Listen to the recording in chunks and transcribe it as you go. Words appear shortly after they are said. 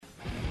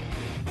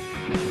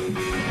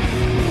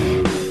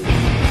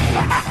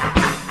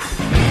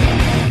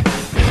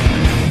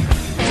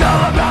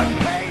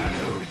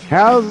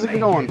How's it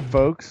going,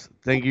 folks?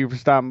 Thank you for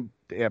stopping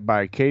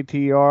by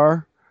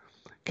KTR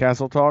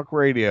Castle Talk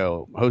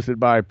Radio, hosted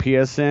by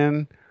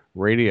PSN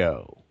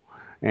Radio.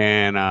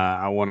 And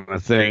I want to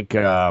thank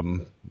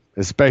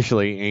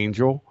especially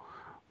Angel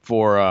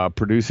for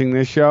producing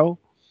this show.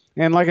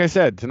 And like I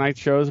said,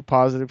 tonight's show is a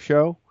positive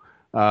show.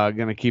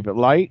 Going to keep it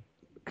light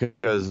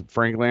because,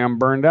 frankly, I'm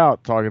burned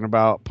out talking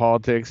about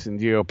politics and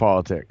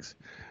geopolitics.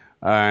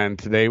 And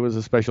today was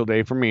a special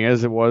day for me,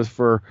 as it was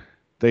for,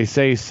 they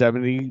say,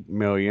 70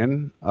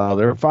 million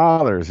other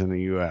fathers in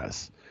the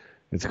U.S.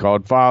 It's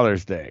called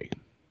Father's Day.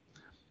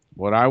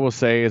 What I will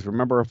say is,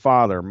 remember, a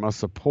father must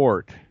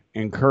support,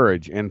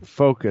 encourage, and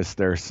focus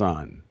their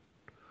son.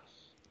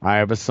 I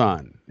have a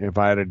son. If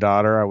I had a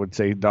daughter, I would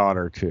say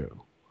daughter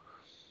too.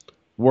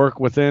 Work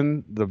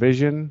within the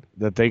vision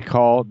that they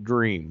call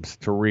dreams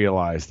to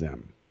realize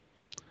them.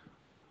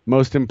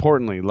 Most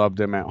importantly, love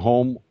them at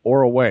home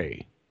or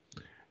away.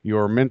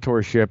 Your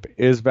mentorship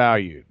is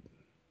valued.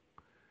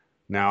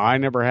 Now, I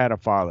never had a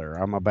father.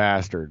 I'm a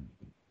bastard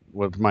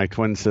with my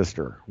twin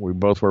sister. We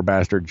both were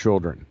bastard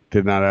children.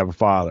 Did not have a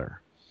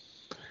father.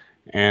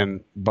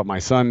 But my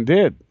son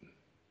did.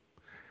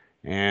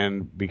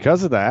 And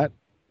because of that,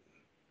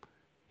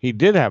 he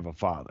did have a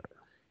father.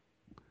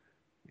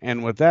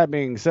 And with that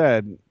being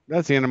said,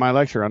 that's the end of my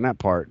lecture on that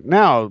part.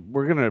 Now,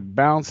 we're going to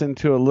bounce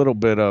into a little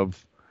bit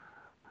of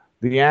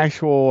the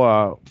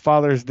actual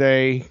Father's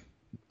Day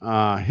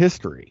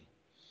history.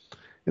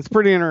 It's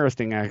pretty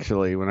interesting,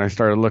 actually, when I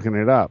started looking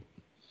it up.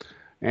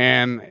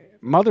 And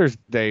Mother's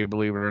Day,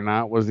 believe it or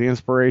not, was the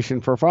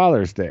inspiration for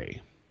Father's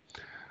Day.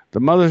 The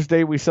Mother's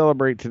Day we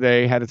celebrate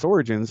today had its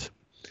origins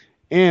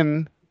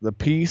in the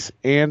peace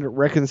and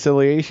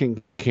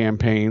reconciliation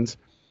campaigns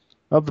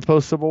of the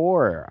post-Civil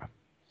War era.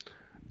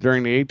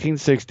 During the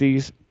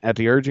 1860s, at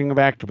the urging of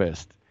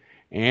activist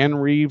Anne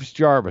Reeves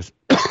Jarvis,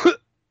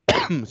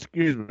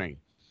 excuse me,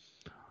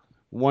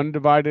 one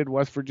divided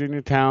West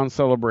Virginia town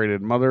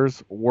celebrated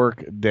Mothers'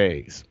 Work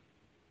Days.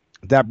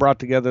 That brought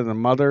together the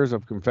mothers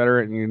of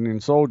Confederate and Union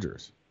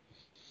soldiers.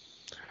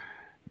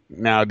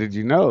 Now, did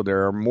you know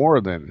there are more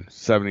than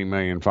 70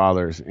 million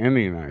fathers in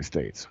the United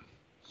States?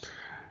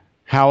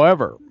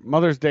 However,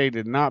 Mother's Day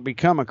did not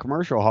become a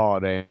commercial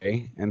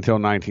holiday until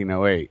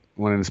 1908,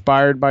 when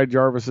inspired by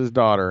Jarvis's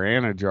daughter,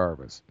 Anna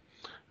Jarvis,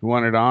 who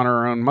wanted to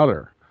honor her own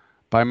mother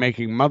by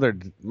making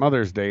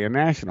Mother's Day a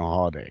national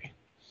holiday.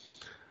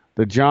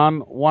 The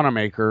John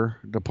Wanamaker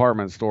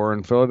department store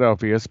in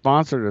Philadelphia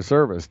sponsored a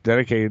service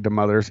dedicated to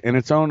mothers in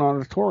its own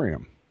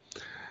auditorium.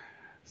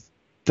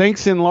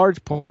 Thanks in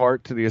large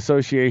part to the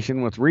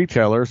association with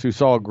retailers who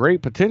saw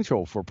great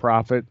potential for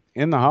profit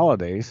in the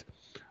holidays,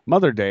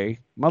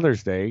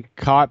 Mother's Day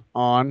caught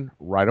on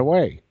right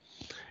away.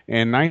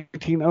 In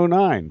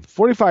 1909,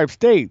 45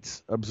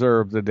 states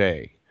observed the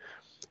day.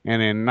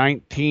 And in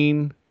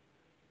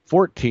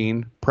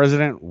 1914,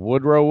 President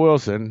Woodrow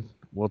Wilson,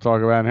 we'll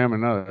talk about him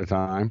another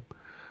time,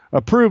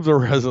 approved the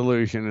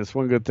resolution. It's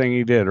one good thing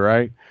he did,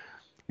 right?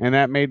 And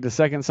that made the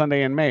second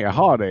Sunday in May a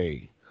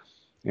holiday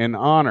in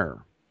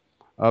honor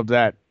of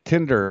that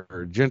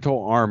tender,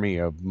 gentle army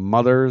of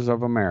mothers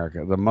of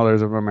America, the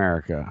mothers of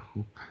America.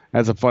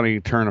 That's a funny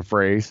turn of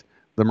phrase.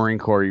 The Marine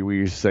Corps, we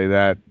used to say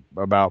that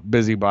about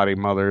busybody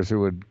mothers who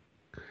would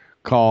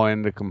call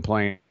in to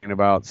complain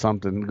about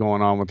something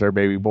going on with their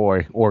baby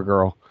boy or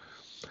girl.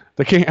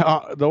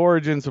 The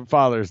origins of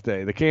Father's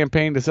Day. The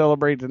campaign to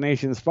celebrate the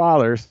nation's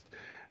fathers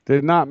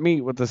did not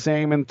meet with the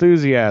same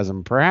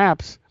enthusiasm.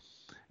 Perhaps,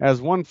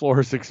 as one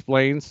florist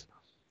explains,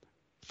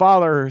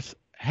 fathers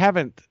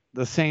haven't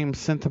the same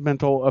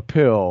sentimental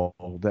appeal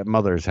that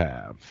mothers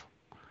have.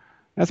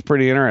 That's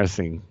pretty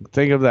interesting.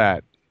 Think of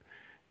that.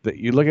 That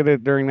you look at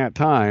it during that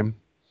time,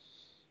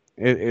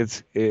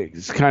 it's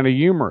kind of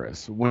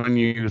humorous when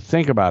you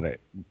think about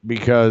it,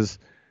 because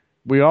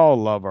we all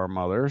love our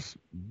mothers,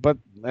 but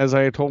as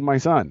I told my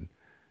son,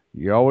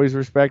 you always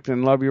respect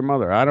and love your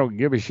mother. I don't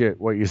give a shit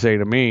what you say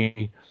to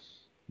me,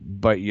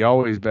 but you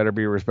always better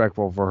be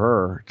respectful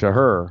to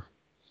her.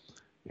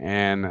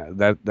 And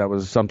that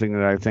was something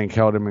that I think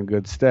held him in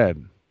good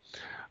stead.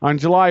 On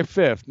July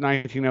 5th,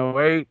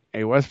 1908,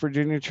 a West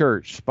Virginia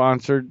church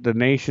sponsored the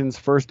nation's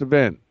first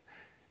event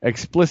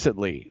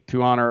explicitly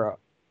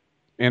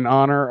in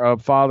honor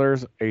of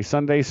fathers, a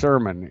Sunday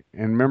sermon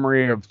in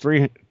memory of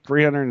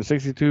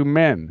 362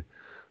 men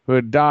who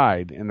had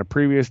died in the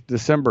previous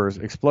December's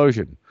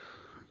explosion,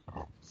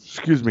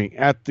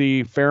 at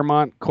the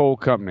Fairmont Coal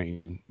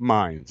Company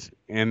mines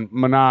in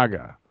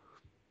Monaga.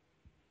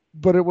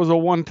 But it was a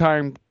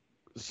one-time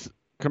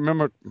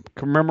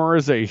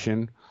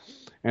commemoration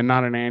and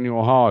not an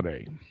annual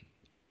holiday.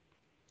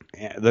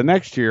 The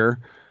next year,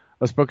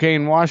 a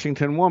Spokane,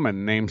 Washington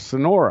woman named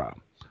Sonora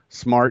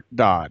Smart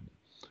Dodd,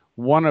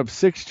 one of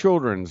 6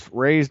 children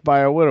raised by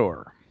a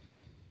widower,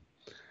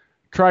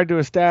 tried to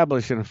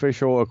establish an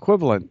official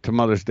equivalent to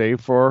Mother's Day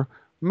for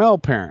male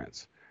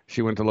parents.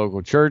 She went to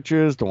local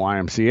churches, the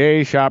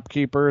YMCA,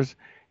 shopkeepers,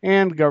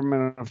 and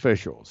government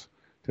officials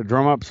to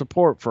drum up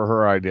support for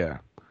her idea.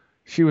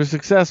 She was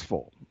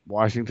successful.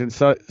 Washington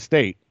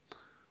State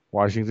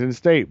Washington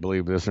State,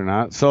 believe this or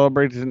not,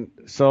 celebrated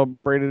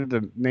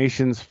the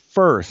nation's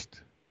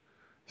first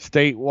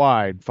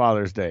statewide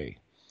Father's Day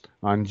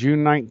on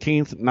June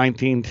 19th,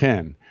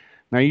 1910.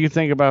 Now you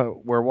think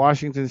about where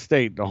Washington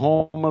State, the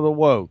home of the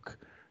woke,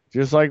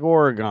 just like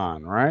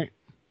Oregon, right?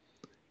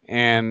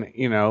 And,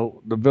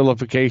 the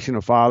vilification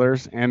of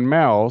fathers and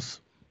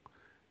males.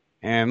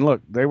 And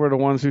look, they were the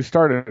ones who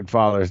started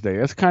Father's Day.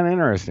 That's kind of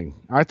interesting.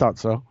 I thought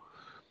so.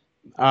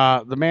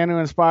 The man who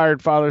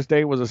inspired Father's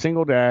Day was a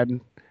single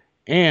dad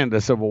and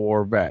a Civil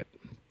War vet.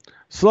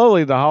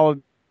 Slowly, the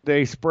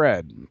holiday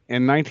spread.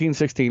 In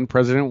 1916,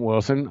 President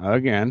Wilson,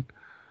 again,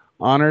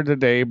 honored the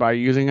day by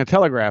using a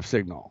telegraph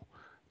signal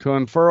to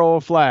unfurl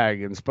a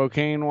flag in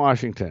Spokane,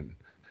 Washington.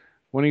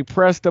 When he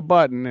pressed a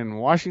button in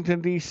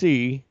Washington,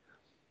 D.C.,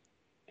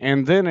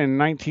 and then in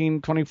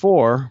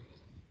 1924,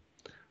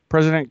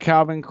 President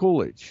Calvin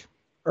Coolidge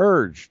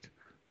urged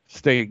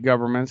state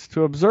governments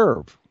to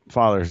observe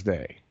Father's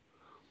Day.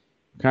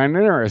 Kind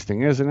of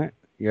interesting, isn't it?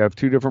 You have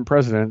two different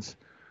presidents,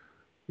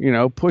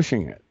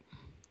 pushing it.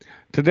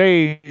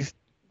 Today's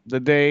the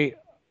day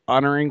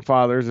honoring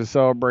fathers is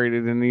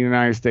celebrated in the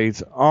United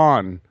States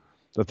on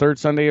the third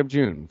Sunday of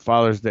June,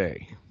 Father's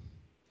Day.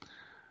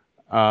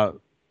 On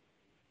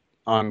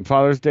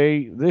Father's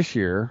Day this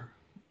year,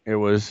 it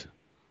was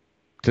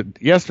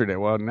yesterday,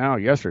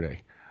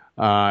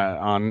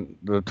 on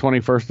the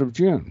 21st of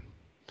June.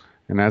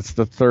 And that's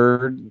the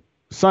third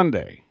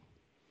Sunday.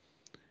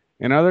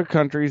 In other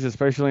countries,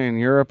 especially in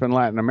Europe and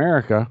Latin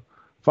America,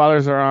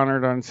 fathers are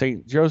honored on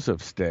St.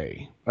 Joseph's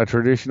Day, a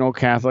traditional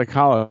Catholic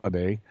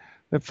holiday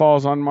that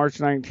falls on March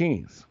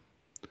 19th.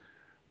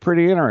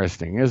 Pretty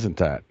interesting, isn't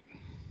that?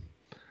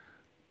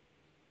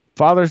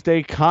 Father's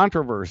Day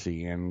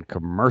controversy and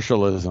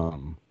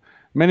commercialism.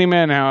 Many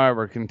men,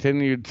 however,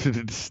 continued to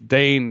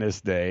disdain this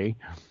day.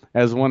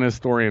 As one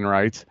historian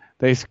writes,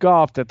 they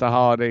scoffed at the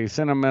holiday's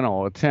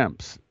sentimental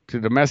attempts to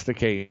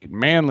domesticate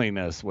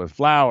manliness with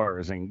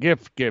flowers and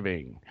gift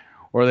giving,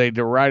 or they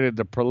derided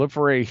the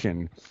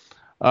proliferation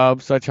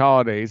of such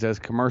holidays as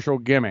commercial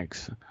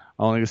gimmicks,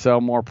 only to sell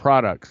more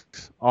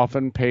products,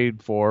 often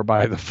paid for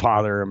by the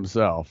father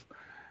himself.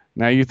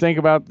 Now you think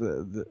about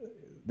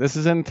this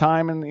is in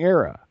time and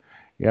era.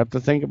 You have to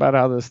think about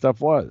how this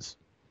stuff was.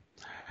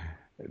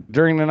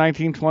 During the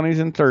 1920s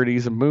and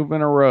 30s, a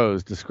movement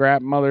arose to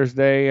scrap Mother's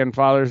Day and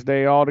Father's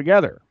Day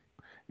altogether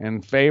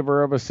in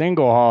favor of a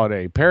single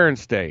holiday,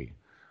 Parents' Day.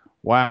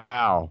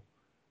 Wow.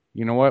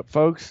 You know what,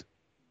 folks?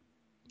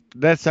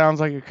 That sounds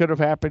like it could have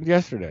happened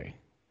yesterday.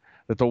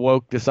 That the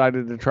woke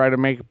decided to try to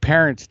make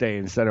Parents' Day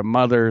instead of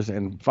Mothers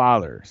and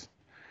Fathers.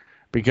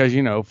 Because,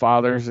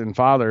 fathers and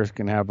fathers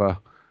can have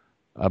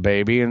a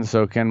baby, and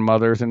so can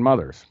mothers and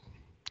mothers,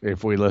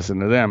 if we listen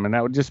to them. And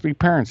that would just be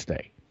Parents'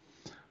 Day.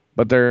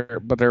 But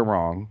they're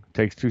wrong. It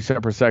takes two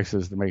separate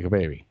sexes to make a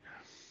baby.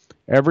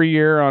 Every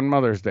year on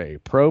Mother's Day,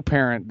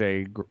 Parents'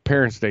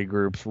 Day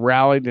groups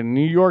rallied in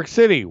New York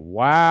City.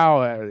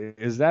 Wow,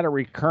 is that a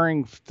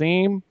recurring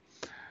theme?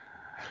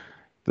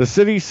 The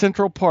city's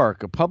Central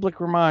Park, a public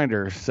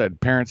reminder, said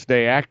Parents'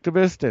 Day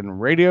activist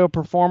and radio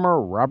performer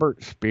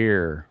Robert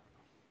Speer,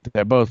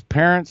 that both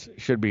parents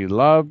should be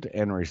loved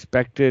and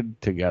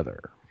respected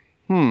together.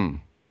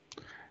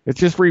 It's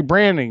just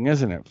rebranding,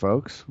 isn't it,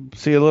 folks?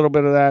 See a little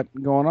bit of that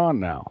going on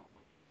now.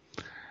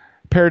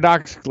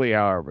 Paradoxically,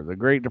 however, the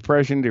Great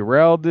Depression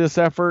derailed this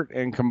effort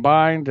and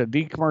combined to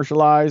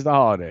decommercialize the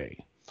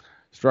holiday.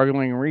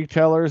 Struggling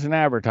retailers and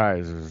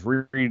advertisers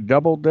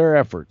redoubled their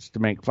efforts to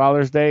make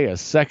Father's Day a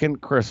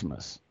second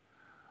Christmas.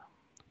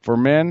 For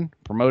men,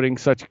 promoting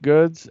such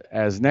goods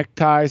as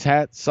neckties,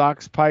 hats,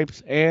 socks,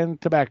 pipes,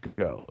 and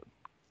tobacco.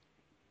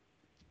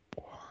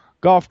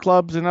 Golf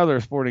clubs and other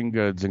sporting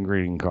goods and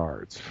greeting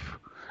cards.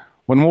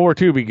 When World War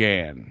II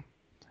began,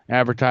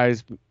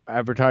 advertisers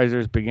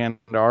began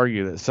to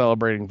argue that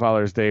celebrating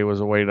Father's Day was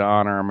a way to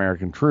honor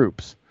American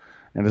troops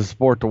and to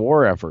support the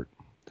war effort.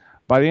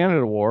 By the end of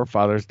the war,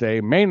 Father's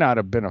Day may not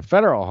have been a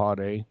federal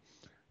holiday,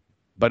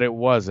 but it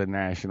was a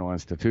national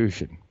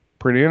institution.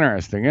 Pretty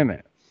interesting, isn't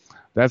it?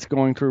 That's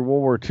going through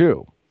World War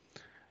II.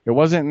 It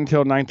wasn't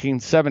until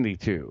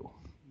 1972,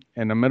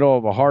 in the middle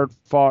of a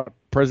hard-fought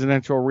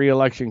presidential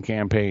re-election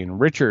campaign,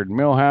 Richard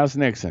Milhous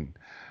Nixon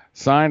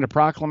signed a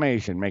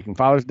proclamation making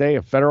Father's Day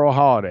a federal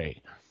holiday.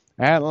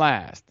 At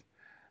last,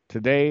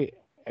 today,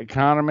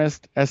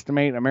 economists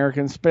estimate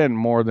Americans spend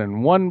more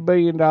than $1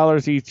 billion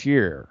each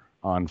year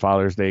on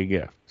Father's Day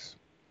gifts.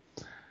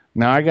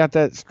 Now, I got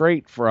that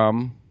straight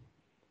from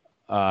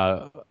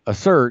a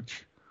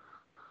search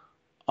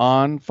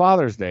on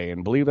Father's Day,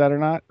 and believe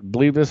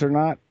this or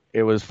not,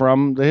 it was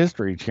from the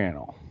History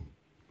Channel.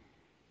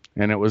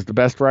 And it was the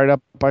best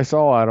write-up I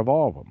saw out of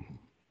all of them.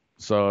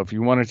 So if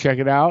you want to check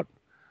it out,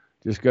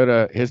 just go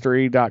to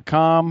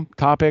history.com,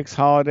 topics,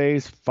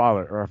 holidays,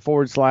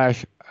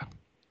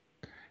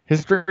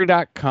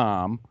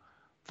 history.com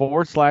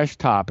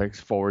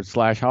 /topics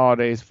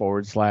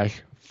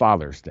 /holidays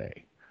 /Father's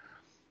Day.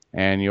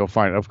 And you'll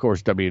find, of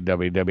course,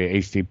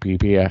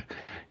 www.http,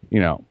 you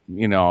know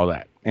all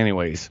that.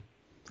 Anyways,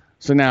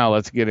 so now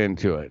let's get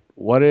into it.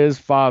 What is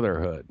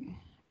fatherhood?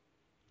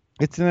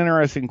 It's an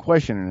interesting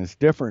question, and it's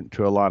different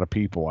to a lot of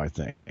people, I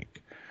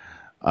think.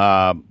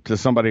 To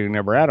somebody who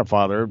never had a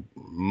father,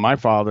 my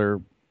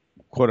father,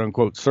 quote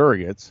unquote,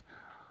 surrogates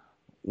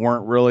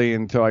weren't really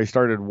until I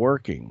started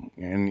working.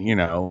 And,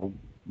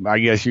 I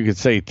guess you could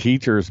say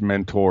teachers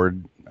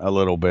mentored a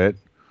little bit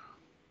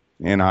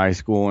in high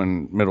school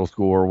and middle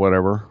school or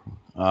whatever.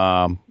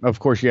 Of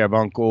course, you have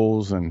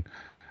uncles and,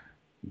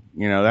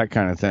 that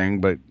kind of thing,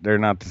 but they're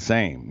not the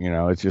same.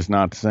 It's just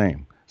not the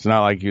same. It's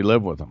not like you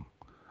live with them.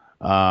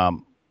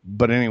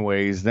 But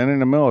anyways, then in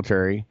the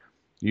military,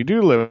 you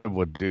do live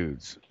with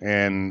dudes,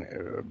 and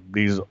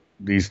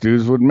these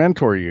dudes would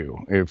mentor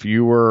you if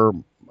you were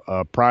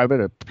a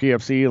private, a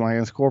PFC,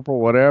 Lance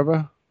Corporal,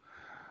 whatever,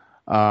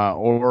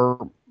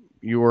 or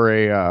you were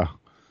a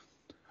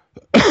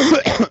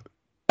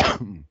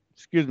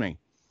excuse me,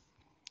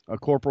 a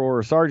corporal or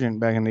a sergeant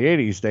back in the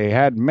 80s. They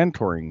had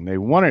mentoring. They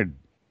wanted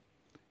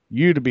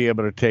you to be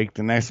able to take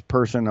the next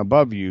person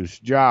above you's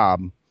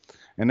job,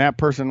 and that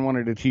person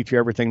wanted to teach you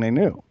everything they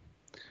knew.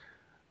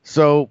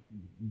 So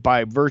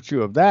by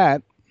virtue of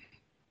that,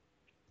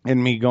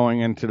 and me going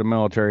into the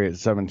military at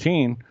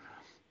 17,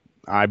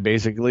 I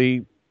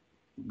basically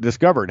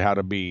discovered how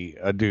to be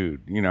a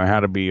dude,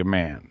 how to be a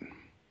man.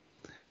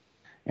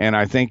 And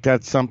I think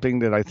that's something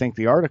that I think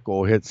the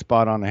article hit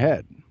spot on the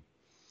head,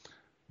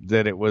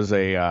 that it was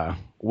a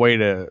way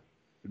to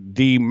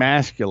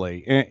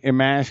emasculate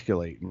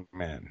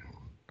men.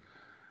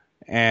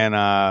 And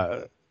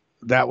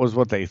that was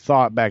what they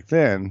thought back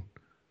then.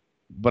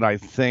 But I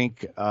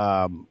think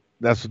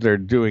that's what they're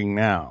doing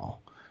now,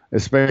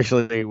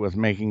 especially with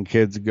making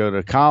kids go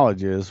to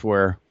colleges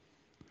where,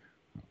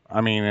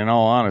 I mean, in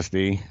all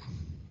honesty,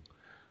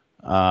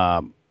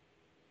 they're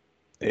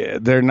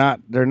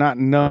not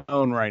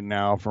known right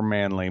now for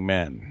manly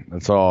men.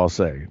 That's all I'll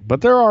say.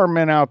 But there are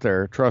men out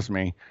there, trust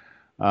me.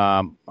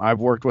 I've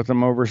worked with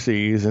them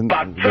overseas, and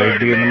they'd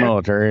be in the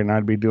military, and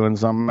I'd be doing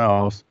something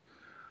else.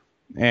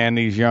 And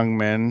these young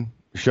men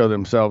show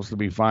themselves to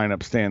be fine,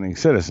 upstanding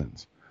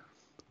citizens.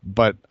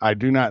 But I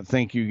do not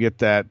think you get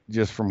that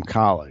just from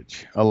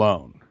college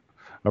alone.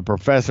 A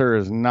professor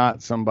is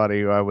not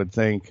somebody who I would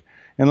think,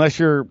 unless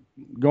you're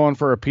going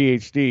for a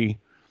PhD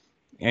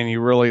and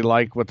you really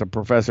like what the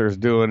professor is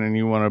doing and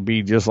you want to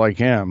be just like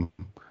him,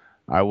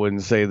 I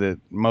wouldn't say that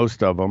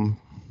most of them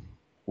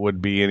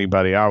would be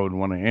anybody I would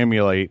want to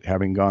emulate,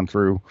 having gone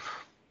through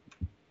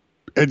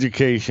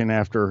education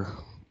after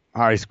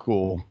high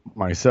school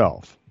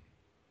myself.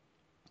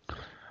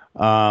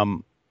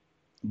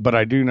 But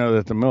I do know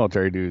that the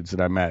military dudes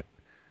that I met,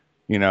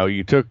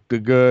 you took the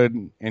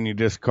good and you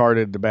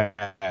discarded the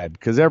bad,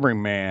 because every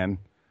man,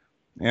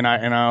 and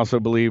I also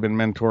believe in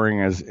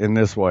mentoring as in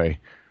this way.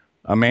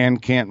 A man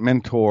can't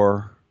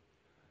mentor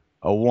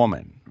a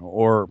woman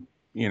or,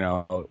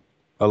 a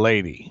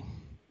lady.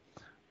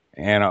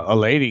 And a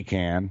lady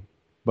can,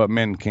 but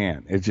men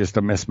can't. It's just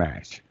a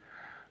mismatch.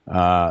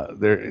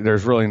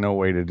 There's really no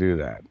way to do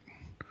that.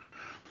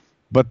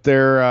 But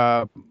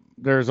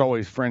there's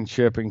always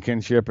friendship and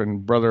kinship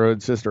and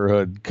brotherhood,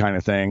 sisterhood kind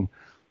of thing.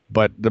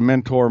 But the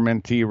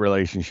mentor-mentee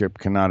relationship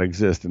cannot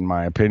exist, in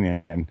my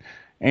opinion,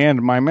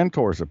 and my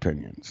mentor's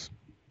opinions.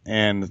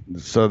 And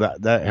so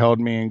that held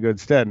me in good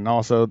stead. And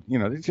also,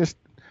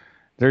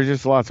 there's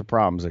just lots of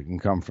problems that can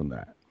come from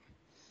that.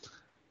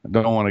 I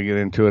don't want to get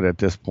into it at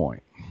this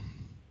point.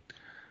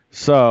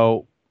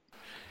 So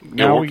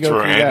now we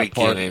go through that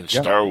part. In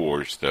Star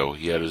Wars, though,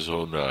 he had his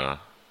own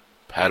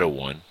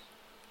Padawan,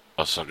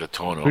 Ahsoka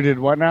Tano. Who did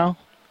what now?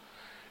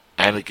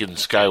 Anakin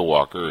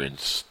Skywalker in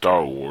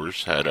Star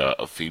Wars had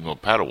a female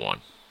Padawan.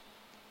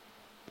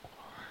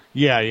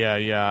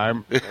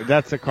 Yeah.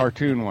 That's a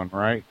cartoon one,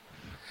 right?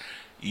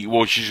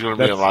 Well, she's going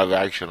to be in live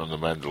action on The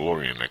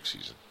Mandalorian next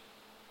season.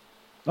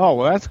 Oh,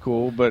 well, that's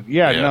cool. But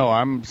no,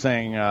 I'm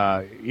saying,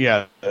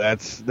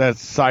 that's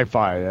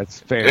sci-fi. That's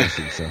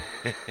fantasy. So,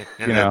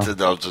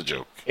 that's a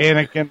joke.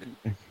 Anakin,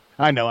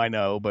 I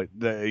know, but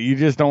you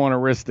just don't want to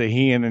risk the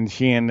he and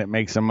she that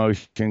makes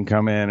emotion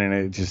come in, and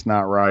it's just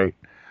not right.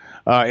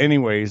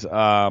 Anyways,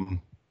 that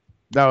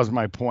was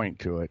my point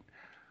to it.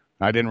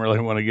 I didn't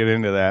really want to get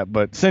into that,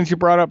 but since you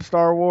brought up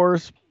Star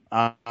Wars,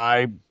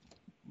 I'm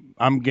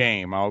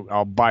game.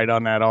 I'll bite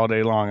on that all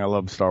day long. I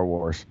love Star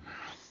Wars.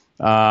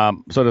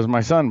 So does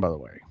my son, by the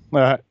way.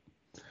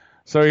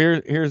 So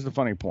here's the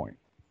funny point.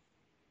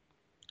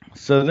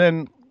 So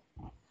then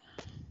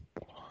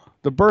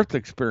the birth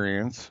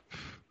experience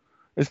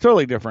is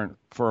totally different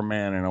for a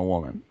man and a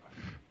woman.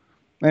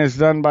 And it's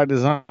done by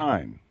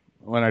design.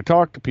 When I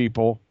talk to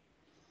people,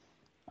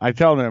 I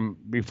tell them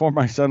before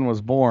my son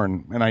was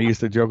born, and I used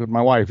to joke with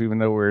my wife, even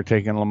though we were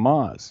taking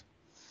Lamaze.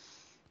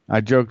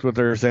 I joked with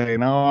her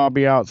saying, I'll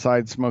be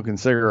outside smoking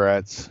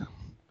cigarettes.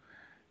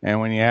 And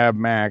when you have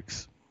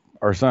Max,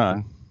 our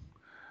son,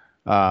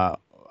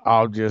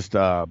 I'll just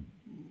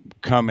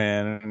come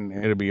in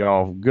and it'll be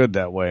all good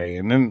that way.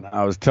 And then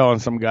I was telling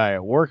some guy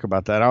at work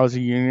about that. I was a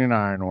union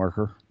iron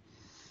worker.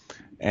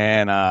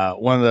 And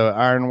one of the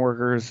iron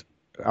workers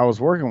I was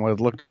working with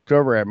looked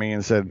over at me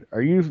and said,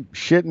 "Are you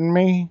shitting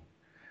me?"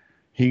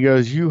 He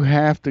goes, "You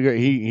have to go."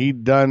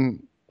 He'd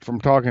done from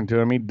talking to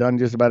him. He'd done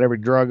just about every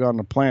drug on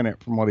the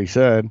planet, from what he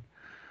said.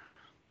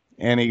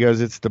 And he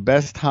goes, "It's the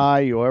best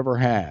high you'll ever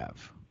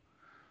have."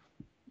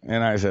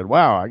 And I said,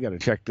 "Wow, I got to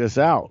check this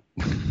out."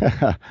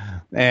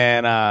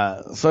 And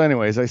so,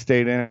 anyways, I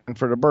stayed in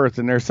for the birth.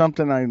 And there's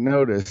something I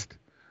noticed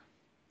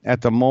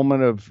at the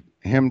moment of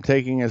him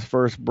taking his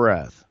first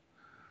breath.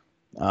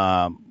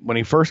 When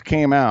he first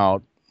came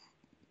out,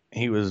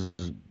 he was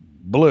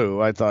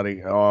blue. I thought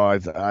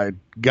I'd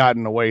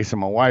gotten away so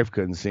my wife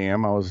couldn't see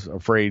him. I was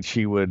afraid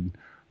she would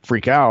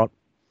freak out.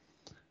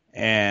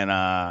 And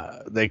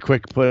they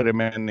quick put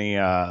him in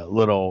the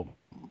little,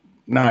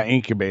 not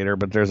incubator,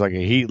 but there's like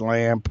a heat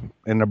lamp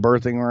in the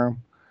birthing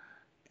room.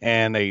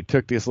 And they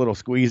took this little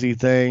squeezy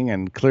thing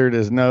and cleared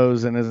his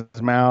nose and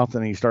his mouth,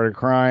 and he started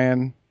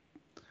crying.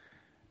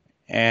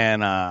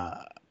 And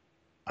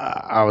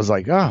I was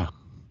like, oh.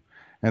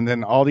 And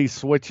then all these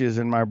switches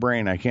in my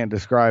brain, I can't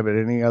describe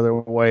it any other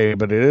way,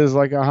 but it is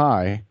like a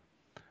high.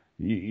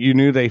 You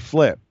knew they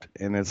flipped,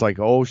 and it's like,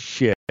 oh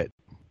shit.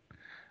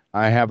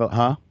 I have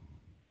a,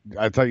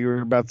 I thought you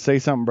were about to say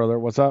something, brother.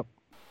 What's up?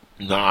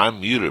 No,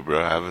 I'm muted,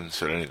 bro. I haven't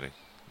said anything.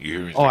 You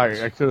hear me? Oh,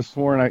 I could have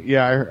sworn.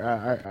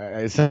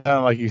 It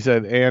sounded like you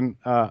said, and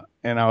I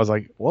was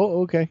like,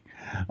 well, okay.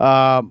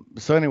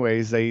 So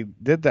anyways, they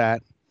did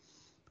that.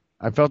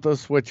 I felt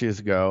those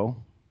switches go.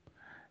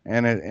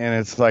 And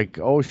it's like,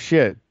 oh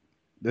shit,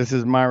 this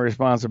is my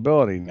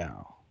responsibility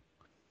now.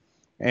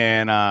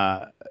 And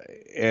there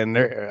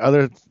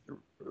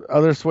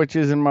other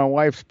switches in my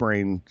wife's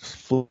brain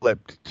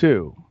flipped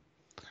too.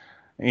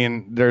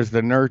 And there's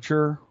the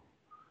nurture,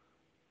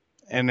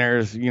 and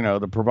there's,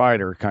 the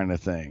provider kind of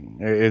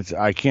thing.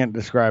 I can't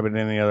describe it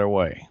any other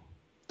way.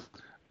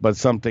 But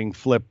something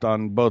flipped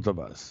on both of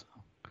us.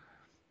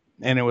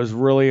 And it was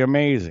really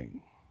amazing.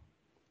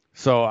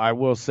 So I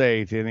will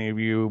say to any of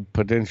you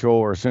potential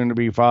or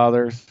soon-to-be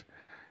fathers,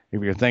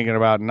 if you're thinking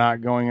about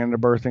not going in the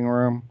birthing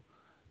room,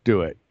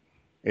 do it.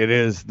 It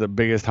is the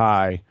biggest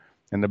high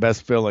and the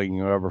best feeling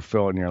you ever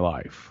feel in your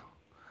life.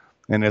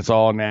 And it's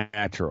all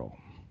natural.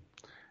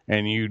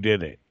 And you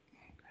did it.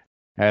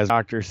 As the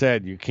doctor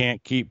said, you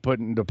can't keep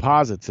putting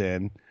deposits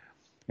in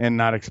and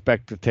not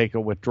expect to take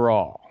a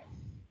withdrawal.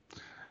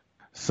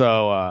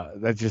 So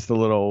that's just a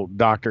little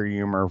doctor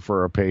humor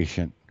for a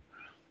patient.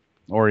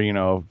 Or,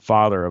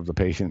 father of the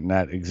patient in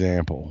that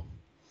example.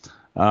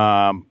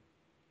 So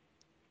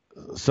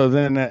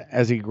then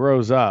as he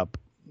grows up,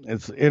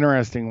 it's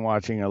interesting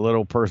watching a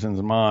little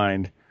person's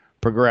mind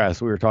progress.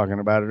 We were talking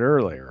about it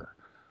earlier.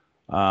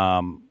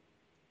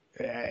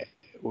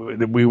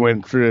 We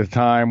went through a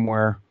time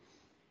where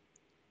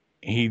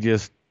he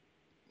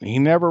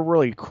never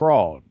really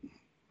crawled.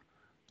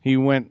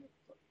 Not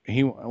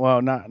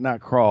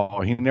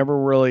crawl. He never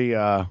really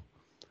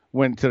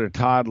went to the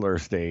toddler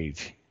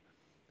stage.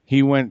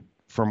 He went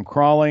from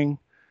crawling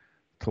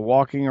to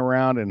walking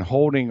around and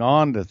holding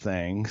on to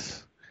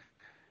things.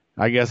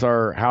 I guess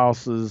our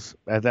houses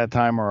at that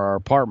time, or our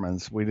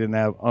apartments, we didn't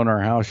own our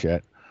house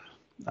yet,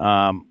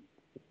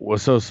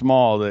 was so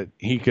small that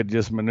he could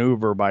just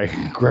maneuver by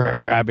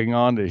grabbing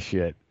onto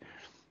shit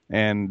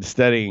and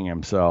steadying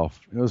himself.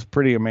 It was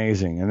pretty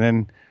amazing. And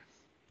then,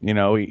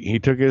 he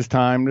took his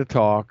time to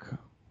talk.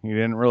 He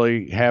didn't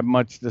really have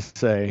much to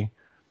say.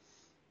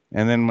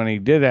 And then when he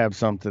did have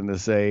something to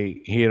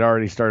say, he had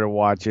already started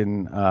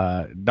watching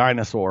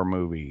dinosaur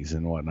movies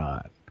and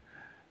whatnot.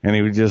 And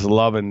he was just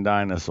loving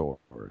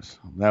dinosaurs.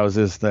 That was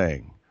his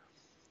thing.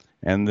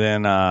 And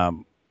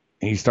then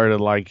he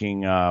started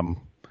liking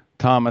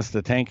Thomas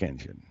the Tank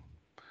Engine.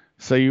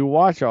 So you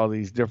watch all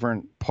these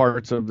different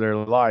parts of their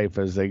life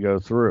as they go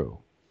through.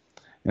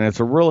 And it's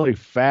a really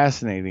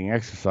fascinating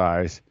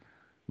exercise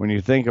when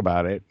you think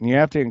about it. And you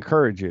have to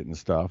encourage it and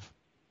stuff.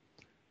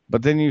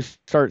 But then you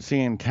start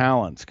seeing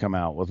talents come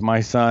out. With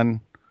my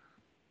son,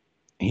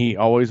 he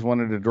always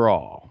wanted to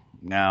draw.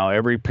 Now,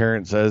 every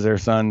parent says their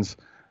son's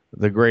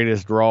the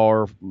greatest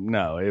drawer.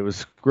 No, it was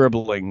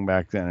scribbling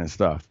back then and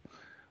stuff.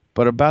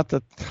 But about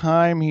the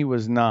time he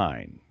was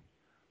 9,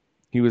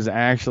 he was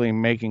actually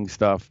making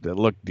stuff that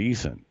looked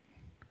decent.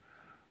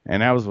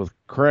 And that was with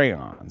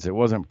crayons. It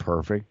wasn't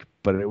perfect,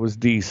 but it was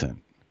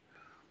decent.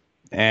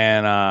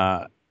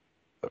 And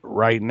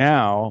right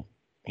now,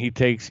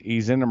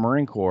 he's in the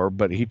Marine Corps,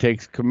 but he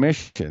takes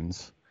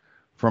commissions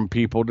from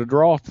people to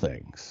draw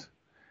things.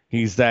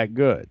 He's that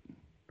good.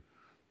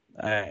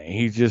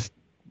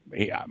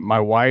 My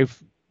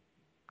wife,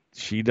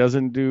 she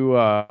doesn't do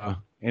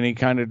any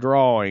kind of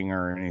drawing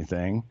or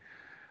anything,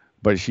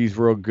 but she's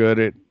real good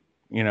at,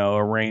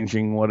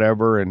 arranging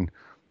whatever. And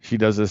she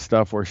does this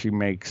stuff where she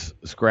makes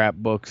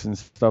scrapbooks and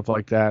stuff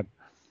like that.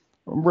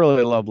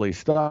 Really lovely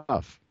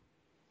stuff.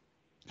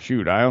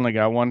 Shoot, I only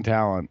got one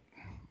talent,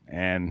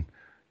 and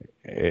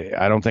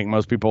I don't think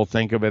most people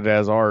think of it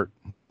as art.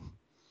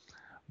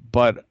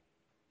 But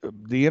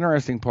the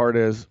interesting part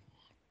is,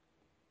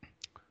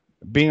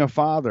 being a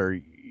father,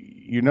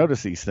 you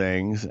notice these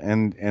things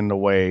and the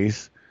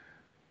ways.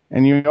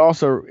 And you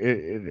also,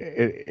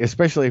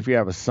 especially if you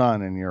have a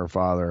son and you're a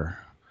father.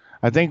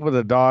 I think with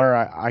a daughter,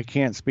 I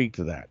can't speak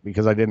to that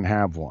because I didn't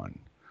have one.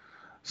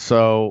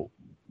 So,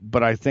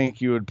 but I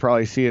think you would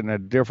probably see it in a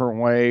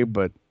different way,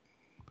 but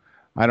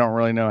I don't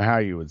really know how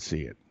you would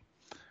see it.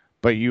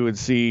 But you would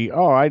see,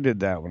 oh, I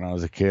did that when I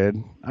was a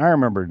kid. I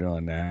remember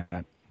doing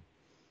that.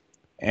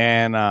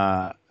 And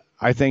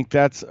I think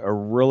that's a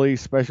really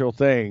special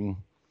thing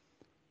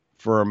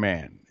for a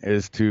man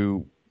is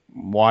to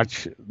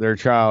watch their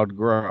child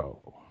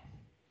grow.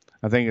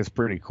 I think it's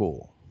pretty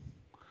cool.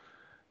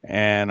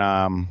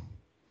 And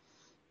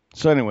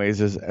so,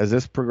 anyways, as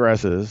this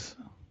progresses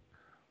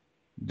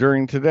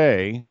during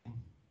today,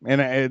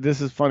 and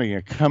this is funny,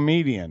 a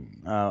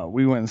comedian.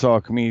 We went and saw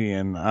a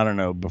comedian. I don't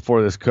know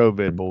before this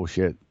COVID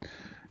bullshit,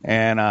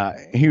 and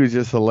he was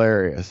just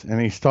hilarious. And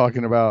he's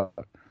talking about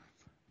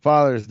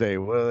Father's Day.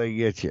 What do they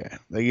get you?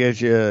 They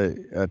get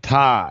you a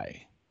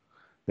tie.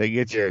 They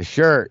get you a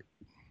shirt.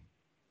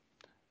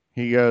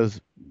 He goes,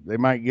 they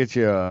might get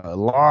you a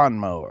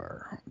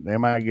lawnmower. They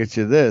might get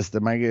you this. They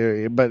might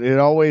get, but it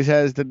always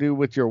has to do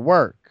with your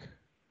work.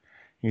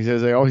 He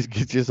says they always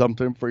get you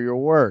something for your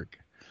work.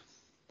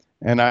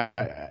 And I,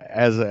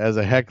 as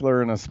a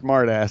heckler and a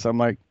smartass, I'm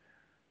like,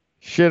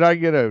 shit, I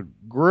get a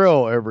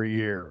grill every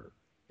year.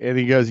 And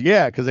he goes,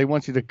 yeah, because they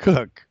want you to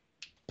cook.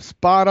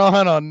 Spot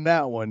on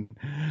that one.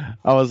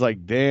 I was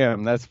like,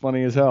 damn, that's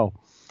funny as hell.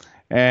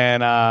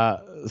 And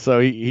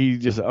so he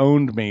just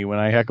owned me when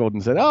I heckled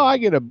and said, oh, I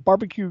get a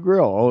barbecue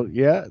grill. Oh,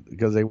 yeah,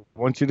 because they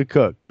want you to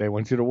cook. They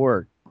want you to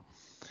work.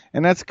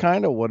 And that's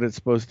kind of what it's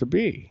supposed to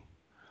be.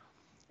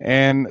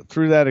 And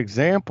through that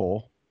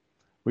example,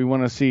 we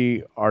want to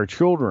see our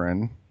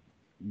children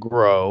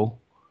grow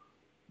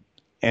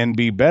and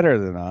be better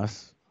than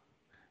us.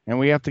 And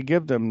we have to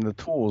give them the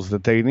tools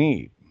that they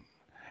need.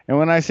 And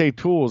when I say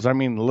tools, I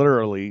mean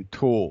literally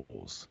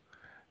tools.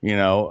 You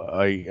know,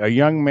 a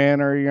young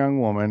man or a young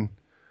woman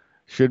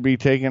should be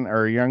taken,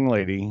 or a young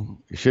lady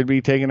should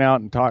be taken out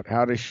and taught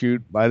how to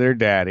shoot by their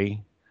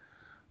daddy,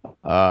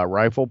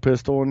 rifle,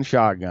 pistol, and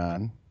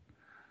shotgun,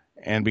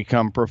 and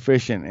become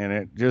proficient in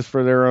it just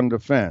for their own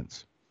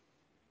defense.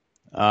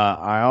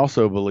 I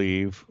also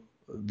believe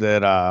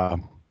that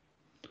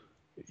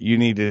you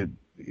need to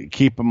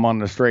keep them on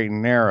the straight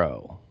and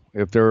narrow.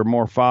 If there were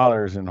more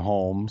fathers in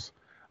homes,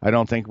 I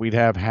don't think we'd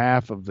have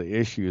half of the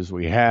issues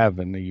we have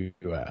in the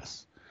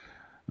U.S.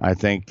 I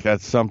think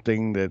that's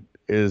something that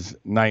is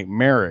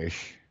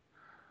nightmarish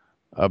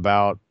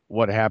about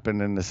what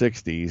happened in the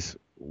 60s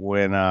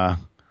when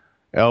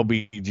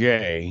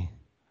LBJ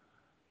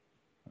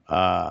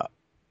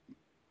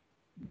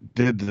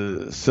did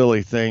the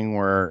silly thing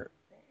where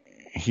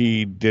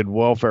he did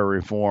welfare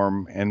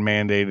reform and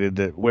mandated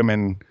that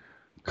women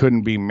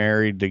couldn't be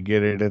married to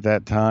get it at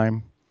that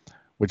time,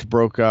 which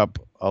broke up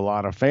a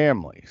lot of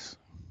families,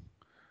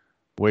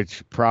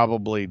 which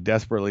probably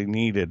desperately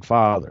needed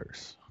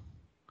fathers.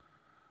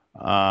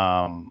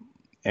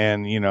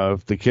 And, you know,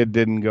 if the kid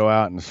didn't go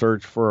out and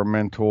search for a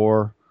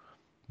mentor,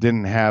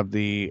 didn't have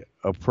the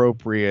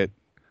appropriate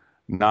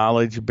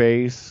knowledge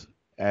base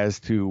as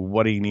to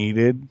what he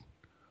needed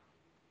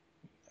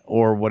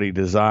or what he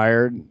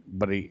desired,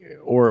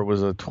 or it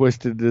was a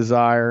twisted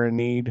desire and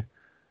need.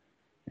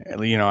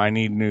 You know, I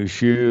need new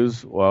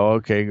shoes. Well,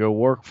 okay, go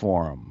work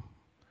for them.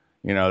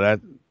 You know,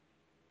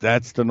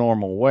 that's the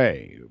normal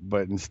way.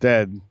 But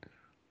instead,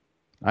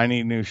 I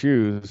need new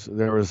shoes.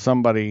 There was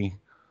somebody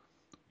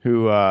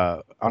who,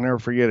 I'll never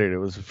forget it. It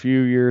was a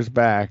few years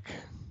back,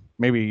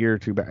 maybe a year or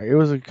two back. It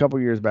was a couple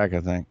years back,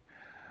 I think.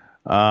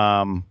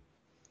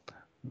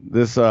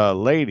 This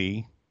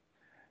lady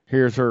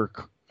hears her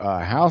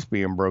house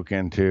being broke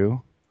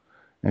into,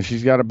 and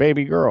she's got a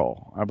baby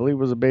girl. I believe it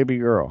was a baby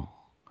girl.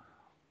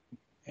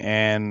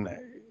 And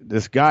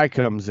this guy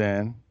comes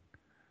in,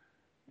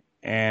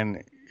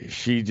 and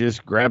she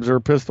just grabs her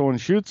pistol and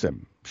shoots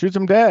him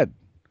dead.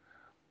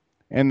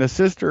 And the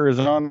sister is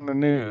on the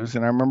news,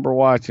 and I remember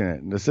watching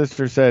it. And the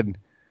sister said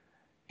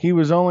he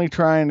was only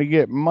trying to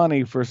get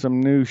money for some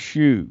new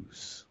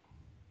shoes.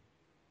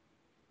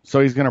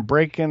 So he's going to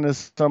break into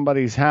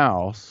somebody's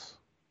house,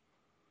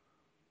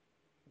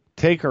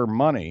 take her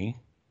money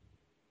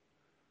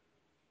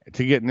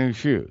to get new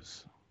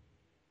shoes.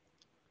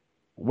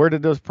 Where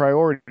did those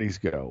priorities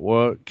go?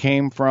 Well, it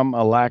came from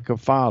a lack of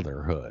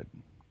fatherhood.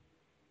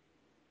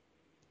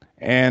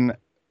 And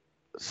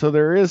so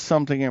there is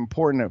something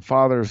important that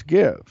fathers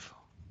give.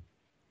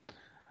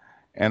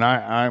 And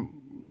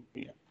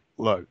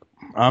look,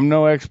 I'm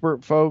no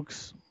expert,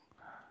 folks,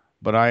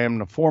 but I am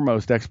the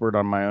foremost expert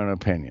on my own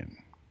opinion.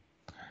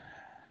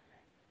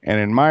 And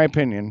in my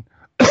opinion,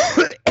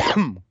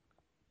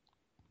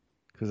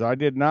 because I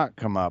did not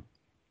come up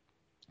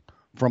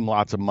from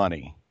lots of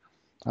money.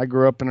 I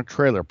grew up in a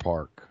trailer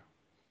park,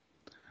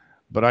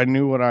 but I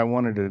knew what I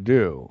wanted to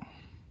do,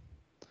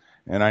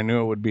 and I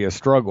knew it would be a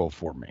struggle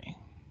for me.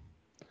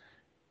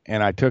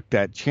 And I took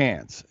that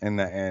chance,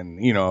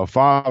 and you know, a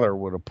father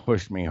would have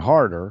pushed me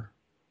harder,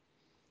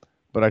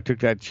 but I took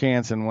that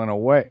chance and went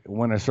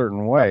a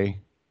certain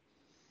way.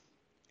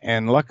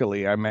 And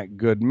luckily, I met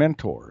good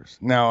mentors.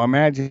 Now,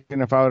 imagine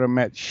if I would have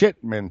met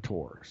shit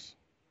mentors,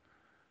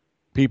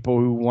 people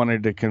who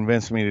wanted to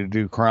convince me to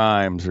do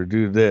crimes or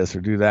do this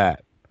or do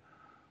that.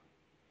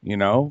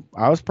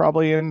 I was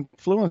probably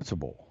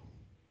influenceable.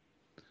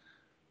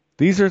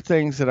 These are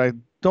things that I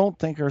don't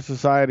think our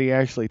society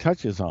actually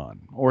touches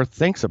on or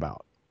thinks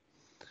about.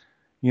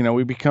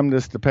 We become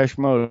this Depeche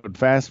Mode,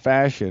 fast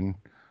fashion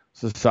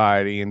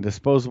society and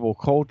disposable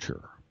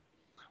culture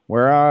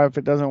where if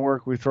it doesn't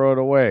work, we throw it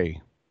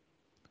away.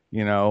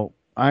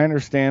 I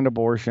understand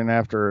abortion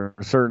after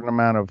a certain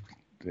amount of,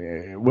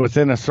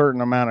 within a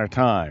certain amount of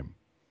time.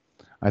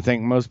 I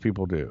think most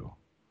people do.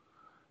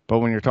 But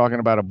when you're talking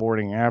about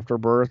aborting after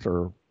birth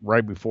or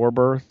right before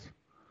birth,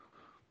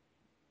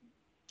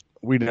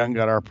 we done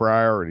got our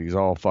priorities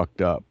all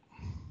fucked up.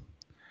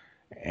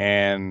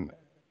 And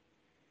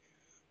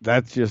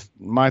that's just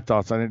my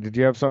thoughts on it. Did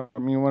you have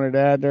something you wanted to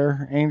add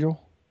there,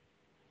 Angel?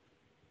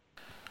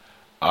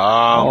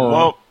 Or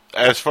Well,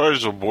 as far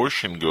as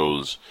abortion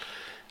goes,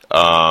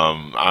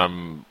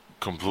 I'm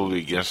completely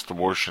against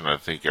abortion. I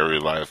think every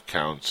life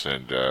counts,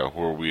 and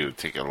who are we to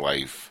take a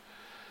life?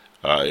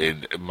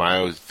 And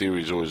my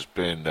theory has always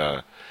been,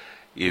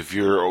 if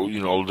you're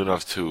old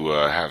enough to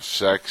have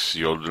sex,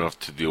 you're old enough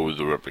to deal with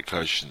the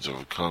repercussions of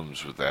what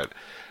comes with that.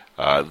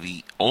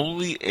 The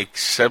only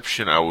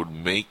exception I would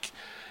make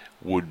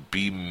would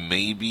be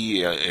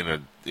maybe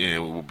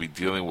we'll be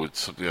dealing with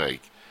something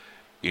like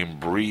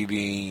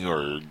inbreeding,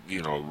 or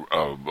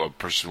a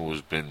person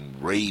who's been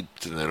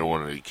raped and they don't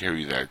want to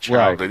carry that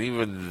right, child. And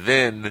even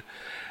then,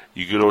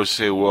 you could always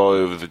say,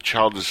 well, if the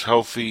child is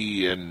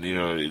healthy, and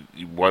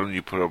why don't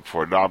you put up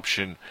for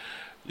adoption?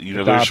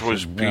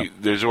 adoption. Yeah,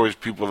 There's always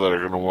people that are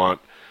going to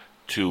want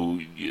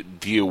to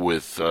deal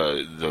with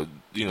the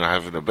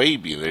having a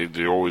baby.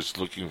 They're always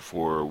looking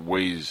for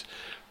ways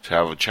to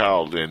have a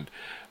child, and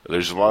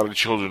there's a lot of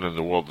children in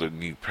the world that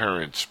need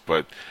parents.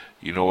 But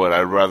you know what?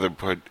 I'd rather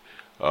put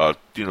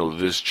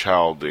this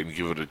child and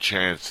give it a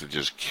chance to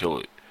just kill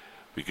it,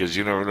 because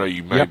you never know.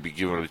 You yep, might be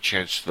giving a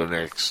chance to the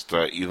next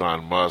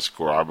Elon Musk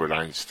or Albert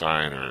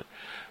Einstein, or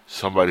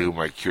somebody who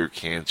might cure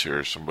cancer,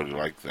 or somebody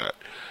like that.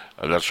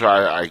 That's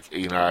why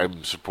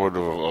I'm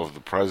supportive of the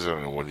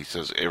president when he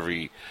says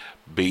every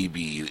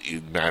baby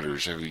it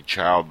matters, every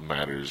child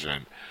matters,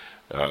 and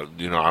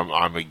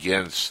I'm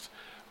against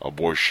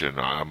abortion.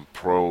 I'm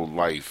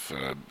pro-life,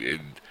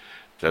 and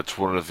that's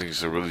one of the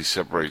things that really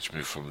separates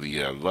me from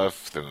the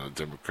left and the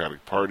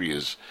Democratic Party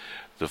is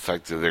the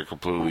fact that they're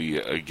completely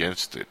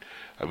against it.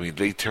 I mean,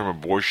 they term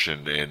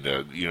abortion, and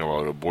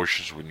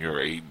abortions when you're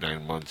 8,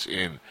 9 months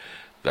in,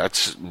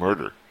 that's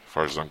murder, as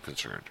far as I'm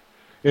concerned.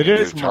 it And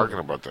they're is talking murder.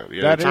 about that.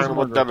 Yeah, they're That is talking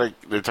about murder. that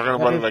like they're talking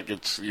That about it is like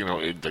it's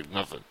like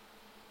nothing.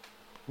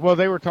 well.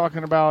 They were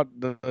talking about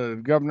the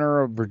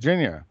governor of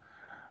Virginia,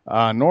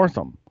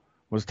 Northam,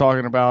 was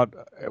talking about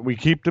we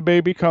keep the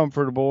baby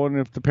comfortable, and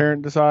if the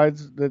parent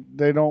decides that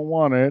they don't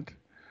want it,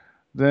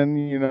 then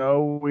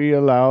we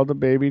allow the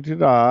baby to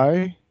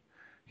die.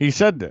 He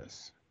said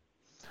this,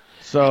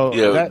 so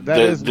Yeah,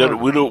 that is that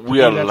we murder. don't. To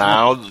We me, that's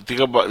murder. allow. Think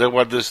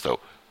about this though.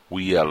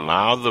 We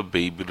allow the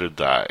baby to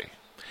die.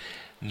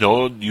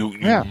 No, you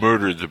Yeah,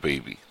 murder the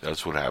baby.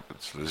 That's what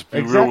happens. Let's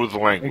be real exact, with the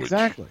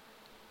language. exactly,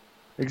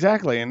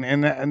 exactly,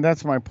 and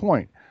that's my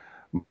point.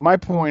 My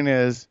point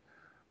is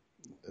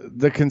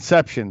the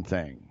conception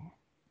thing.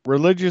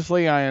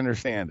 Religiously, I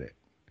understand it,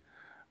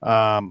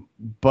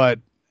 but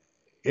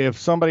if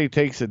somebody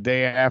takes a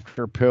day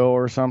after pill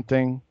or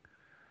something,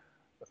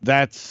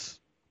 that's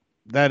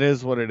that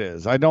is what it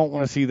is. I don't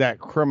want to see that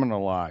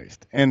criminalized.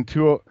 And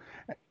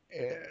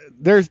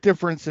there's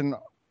difference in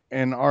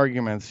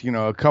arguments.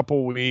 A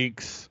couple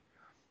weeks.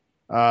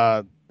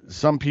 Uh,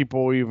 some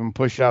people even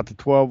push out to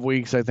 12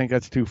 weeks. I think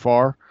that's too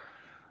far.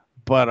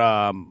 But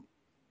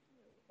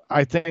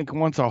I think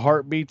once a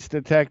heartbeat's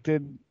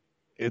detected,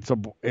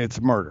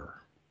 it's murder.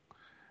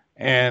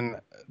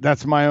 And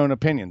that's my own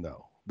opinion,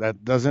 though.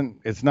 That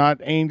doesn't. It's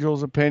not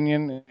Angel's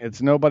opinion.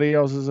 It's nobody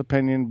else's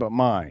opinion but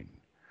mine.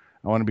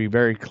 I want to be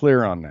very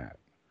clear on that.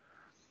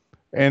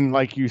 And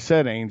like you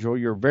said, Angel,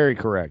 you're very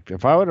correct.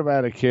 If I would have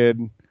had a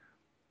kid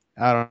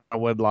out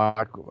of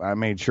wedlock, I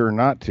made sure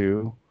not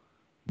to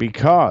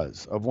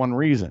because of one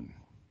reason.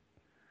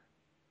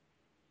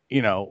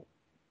 You know,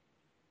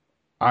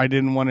 I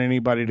didn't want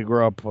anybody to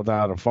grow up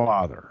without a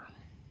father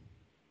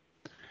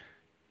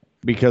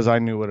because I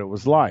knew what it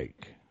was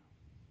like.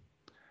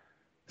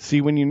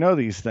 See, when you know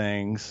these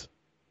things,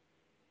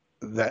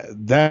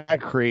 that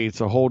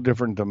creates a whole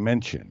different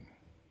dimension.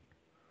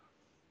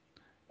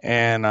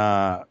 And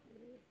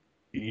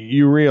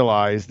you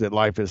realize that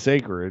life is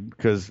sacred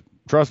because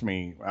trust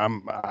me,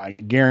 I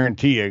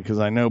guarantee you because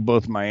I know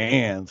both my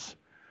aunts,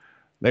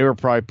 they were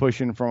probably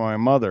pushing for my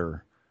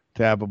mother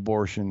to have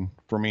abortion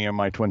for me and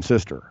my twin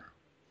sister.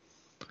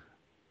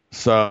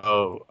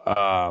 So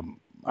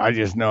I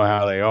just know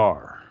how they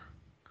are.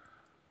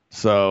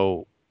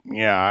 So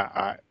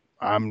yeah,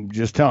 I'm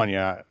just telling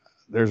you,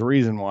 there's a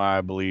reason why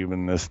I believe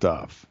in this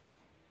stuff.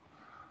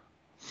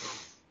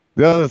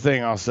 The other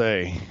thing I'll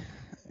say,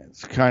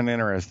 it's kind of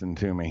interesting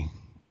to me.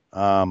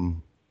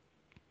 Um,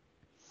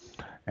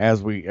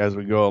 as we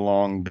go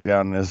along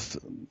down this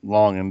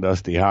long and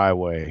dusty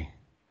highway,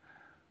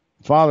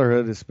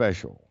 fatherhood is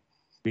special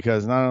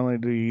because not only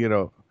do you get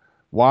a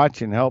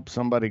watch and help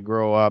somebody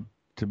grow up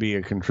to be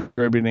a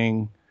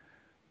contributing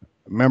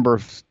member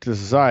to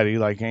society,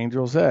 like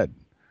Angel said.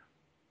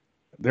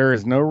 There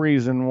is no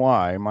reason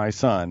why my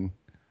son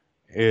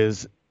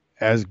is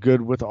as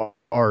good with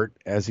art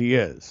as he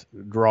is,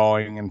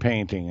 drawing and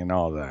painting and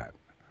all that.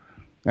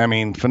 I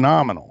mean,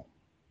 phenomenal.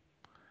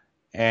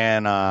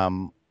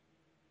 And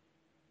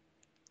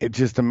it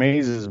just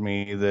amazes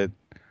me that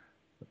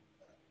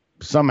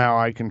somehow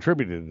I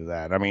contributed to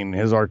that. I mean,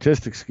 his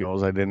artistic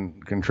skills I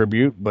didn't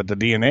contribute, but the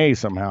DNA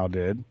somehow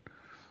did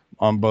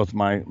on both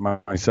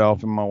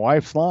myself and my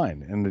wife's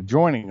line and the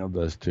joining of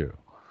those two.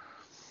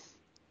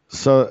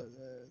 So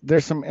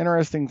there's some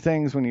interesting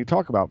things when you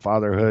talk about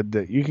fatherhood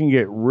that you can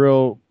get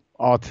real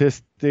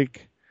autistic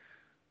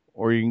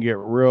or you can get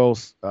real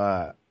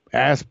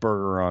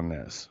Asperger on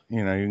this.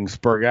 You know, you can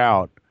spurg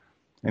out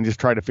and just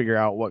try to figure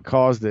out what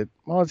caused it.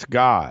 Well, it's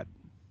God.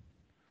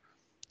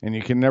 And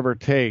you can never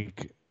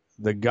take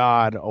the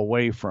God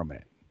away from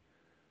it.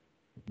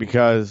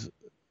 Because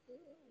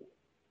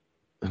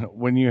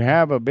when you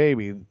have a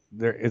baby,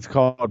 it's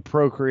called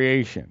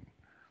procreation.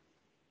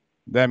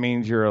 That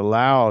means you're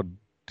allowed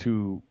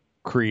to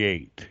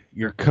create.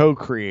 You're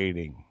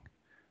co-creating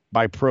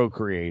by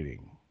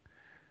procreating.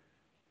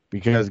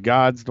 Because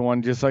God's the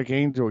one, just like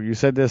Angel. You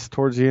said this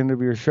towards the end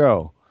of your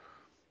show.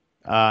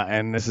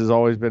 And this has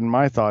always been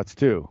my thoughts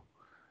too.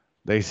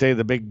 They say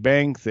the Big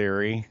Bang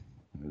Theory,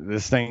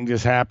 this thing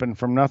just happened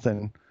from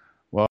nothing.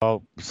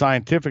 Well,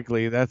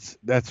 scientifically, that's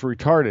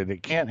retarded.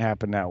 It can't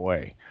happen that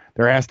way.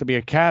 There has to be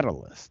a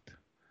catalyst.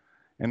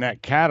 And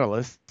that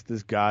catalyst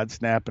is God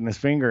snapping his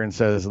finger and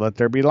says, let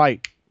there be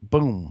light.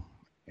 Boom.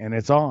 And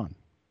it's on.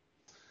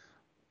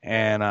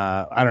 And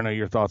I don't know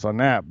your thoughts on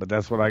that, but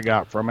that's what I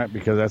got from it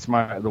because that's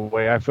the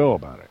way I feel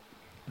about it.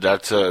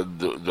 That's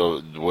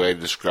the way I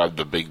described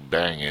the Big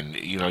Bang. And,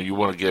 you know, you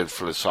want to get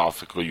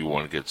philosophical, you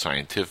want to get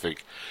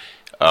scientific.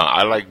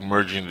 I like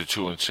merging the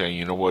two and saying,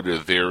 you know what,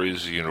 if there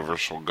is a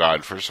universal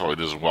God, first of all, he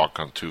doesn't walk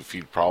on 2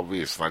 feet probably.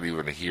 It's not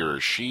even a he or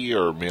she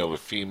or male or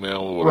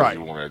female, whatever Right.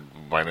 you want to,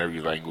 binary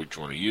language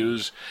you want to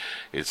use.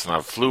 It's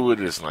not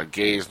fluid, it's not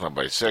gay, it's not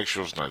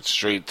bisexual, it's not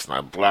straight, it's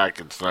not black,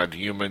 it's not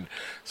human,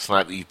 it's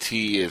not ET,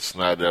 it's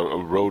not a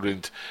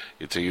rodent.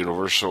 It's a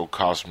universal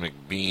cosmic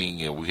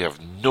being, and we have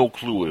no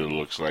clue what it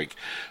looks like.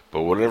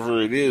 But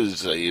whatever it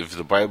is, if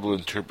the Bible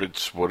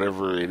interprets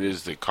whatever it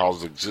is that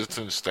caused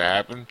existence to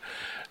happen,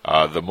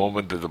 the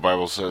moment that the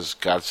Bible says,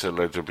 God said,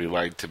 let there be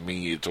light, to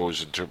me, it's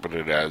always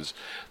interpreted as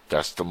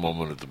that's the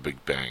moment of the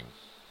Big Bang.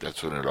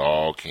 That's when it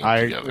all came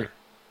together.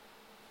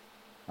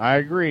 I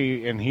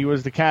agree, and he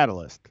was the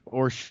catalyst,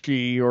 or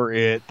she, or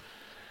it.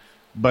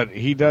 But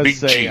he does Big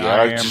say, G.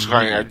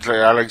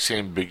 I like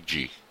saying Big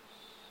G.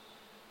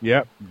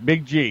 Yep,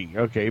 Big G.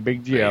 Okay,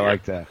 Big G. I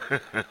like that.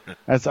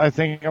 I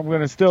think I'm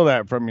going to steal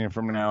that from you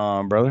from now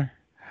on, brother.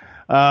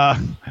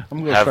 I'm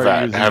going to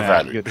start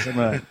using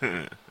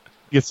that.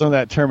 Get some of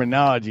that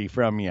terminology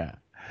from you.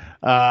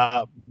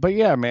 But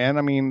yeah, man,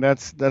 I mean,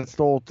 that's the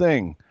whole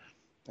thing.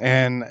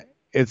 And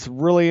it's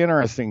really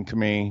interesting to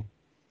me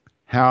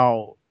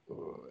how,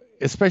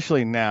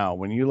 especially now,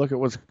 when you look at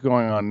what's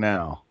going on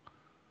now,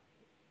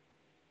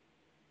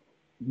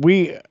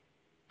 we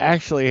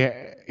actually,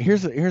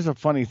 here's a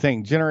funny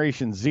thing.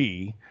 Generation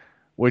Z,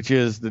 which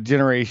is the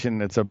generation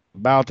that's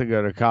about to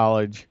go to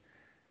college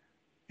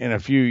in a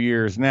few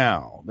years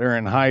now, they're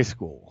in high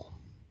school.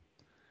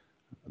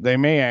 They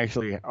may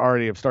actually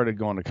already have started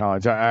going to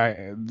college.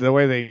 The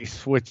way they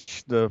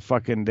switch the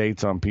fucking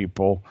dates on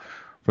people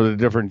for the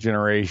different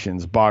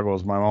generations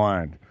boggles my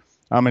mind.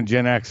 I'm a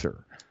Gen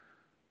Xer.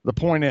 The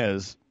point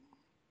is,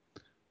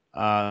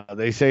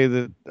 they say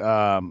that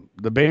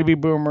the baby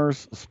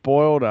boomers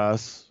spoiled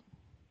us.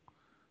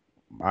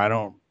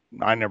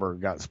 I never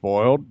got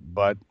spoiled,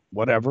 but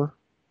whatever.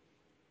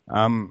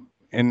 I'm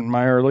in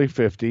my early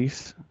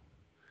 50s.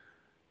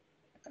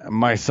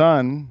 My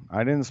son,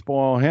 I didn't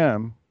spoil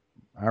him.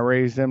 I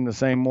raised him the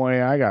same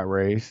way I got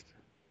raised.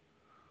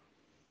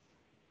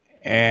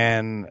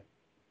 And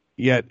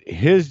yet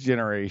his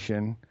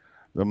generation,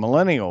 the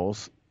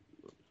millennials,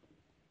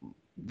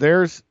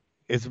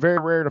 it's very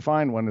rare to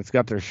find one that's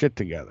got their shit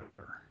together.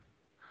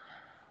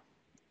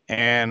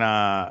 And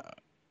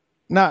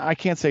I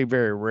can't say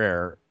very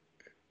rare.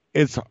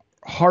 It's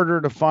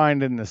harder to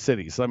find in the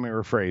cities. Let me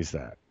rephrase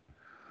that.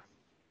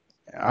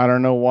 I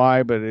don't know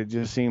why, but it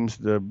just seems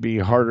to be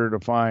harder to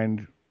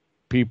find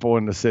people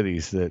in the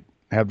cities that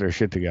have their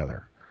shit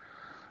together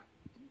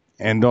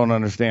and don't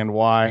understand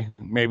why.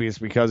 Maybe it's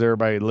because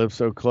everybody lives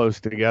so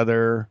close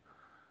together.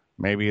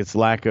 Maybe it's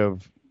lack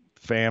of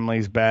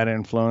families, bad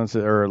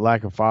influences, or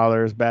lack of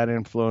fathers, bad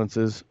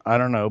influences. I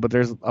don't know, but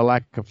there's a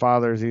lack of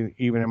fathers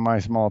even in my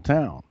small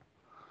town.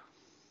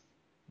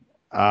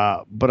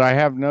 But I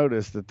have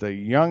noticed that the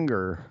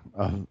younger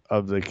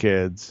of the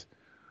kids,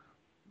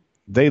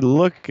 they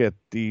look at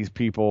these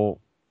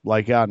people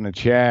like out in the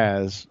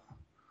Chaz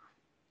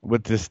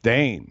with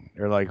disdain.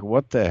 They're like,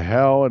 what the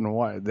hell? And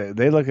why?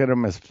 They look at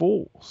them as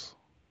fools.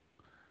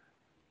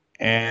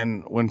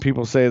 And when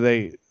people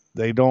say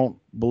they don't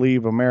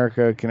believe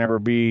America can ever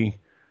be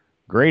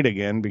great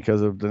again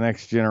because of the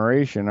next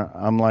generation.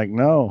 I'm like,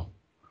 no,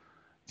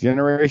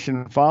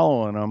 generation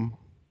following them,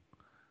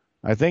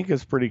 I think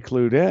is pretty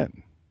clued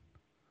in.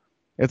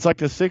 It's like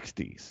the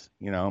 60s.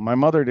 My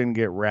mother didn't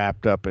get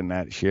wrapped up in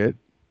that shit.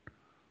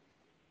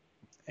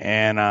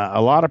 And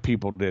a lot of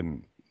people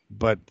didn't.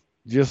 But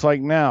just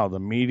like now, the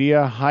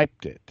media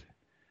hyped it.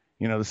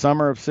 The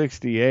summer of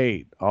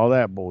 68, all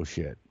that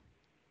bullshit.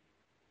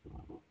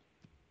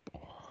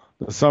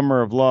 The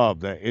summer of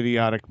love, that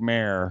idiotic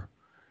mayor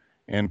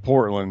in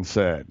Portland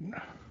said.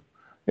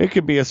 It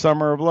could be a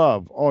summer of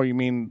love. Oh, you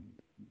mean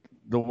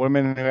the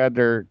women who had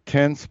their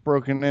tents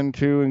broken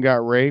into and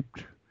got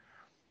raped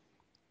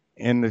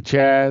in the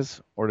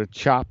Chaz or the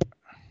Chop?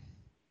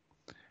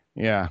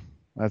 Yeah,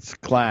 that's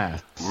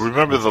class.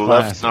 Remember, that's the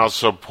classic. left now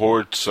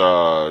supports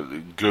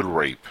good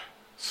rape,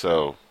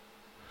 so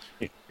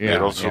they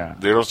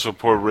don't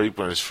support rape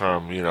when it's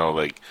from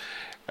like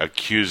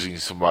accusing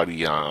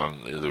somebody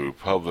on the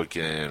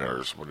Republican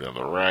or somebody on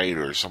the right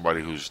or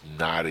somebody who's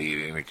not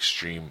an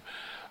extreme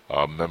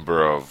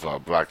member of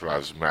Black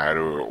Lives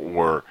Matter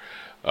or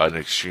an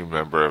extreme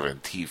member of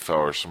Antifa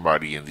or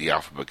somebody in the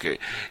alphabet K.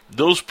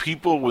 Those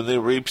people, when they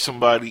rape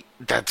somebody,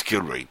 that's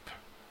good rape.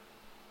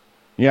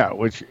 Yeah,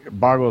 which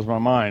boggles my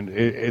mind.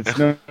 It's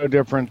no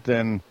different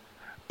than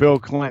Bill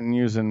Clinton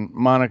using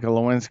Monica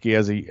Lewinsky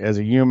as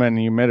a human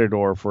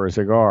humidor for a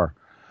cigar.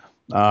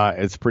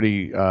 It's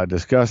pretty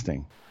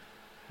disgusting.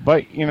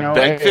 But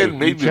back then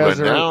maybe, but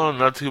now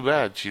not too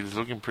bad. She's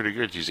looking pretty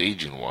good. She's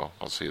aging well.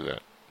 I'll say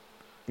that.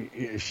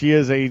 She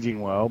is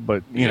aging well,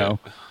 but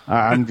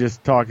I'm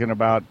just talking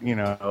about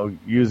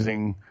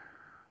using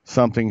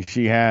something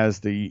she has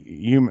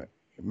to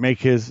make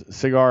his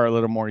cigar a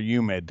little more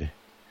humid.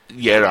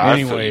 Yeah. No,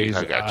 anyways,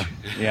 I got you.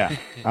 Yeah,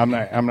 I'm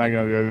not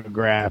going to go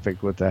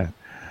graphic with that.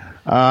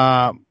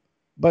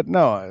 But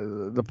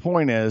no, the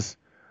point is,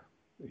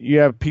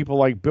 you have people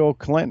like Bill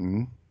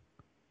Clinton,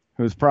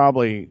 who's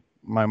probably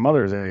my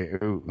mother's age,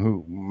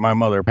 who my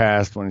mother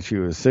passed when she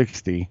was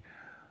 60.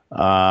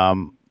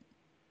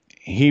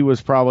 He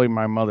was probably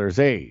my mother's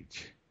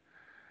age.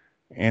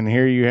 And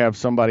here you have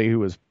somebody who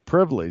was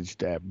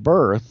privileged at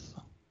birth.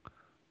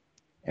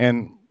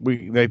 And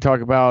they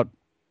talk about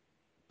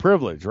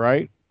privilege,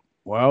 right?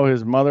 Well,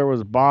 his mother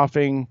was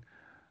boffing,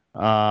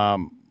 what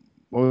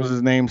was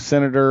his name?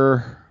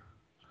 Senator.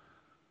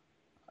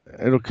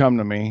 It'll come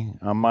to me.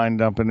 I'm mind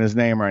dumping his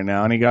name right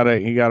now. And he got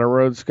a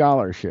Rhodes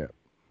Scholarship.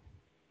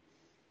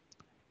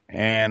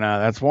 And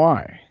that's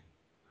why.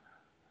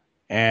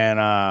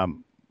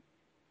 And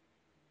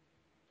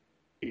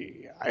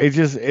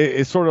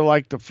it's sort of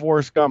like the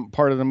Forrest Gump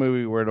part of the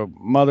movie where the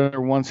mother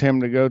wants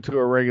him to go to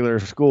a regular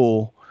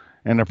school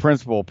and the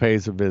principal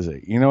pays a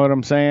visit. You know what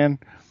I'm saying?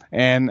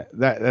 And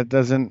that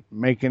doesn't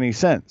make any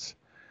sense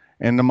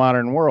in the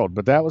modern world.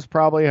 But that was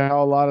probably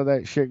how a lot of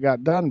that shit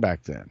got done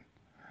back then.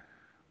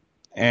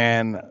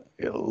 And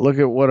look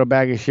at what a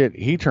bag of shit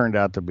he turned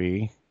out to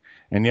be.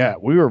 And yeah,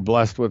 we were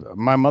blessed with,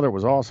 my mother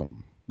was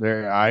awesome.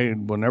 I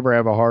will never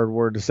have a hard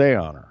word to say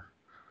on her.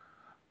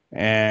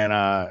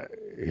 And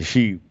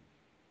she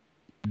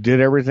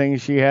did everything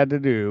she had to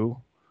do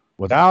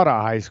without a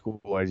high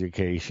school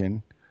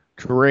education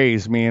to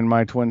raise me and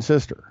my twin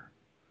sister.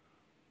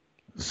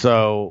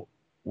 So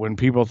when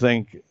people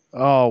think,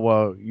 oh,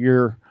 well,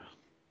 you're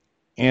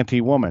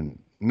anti-woman.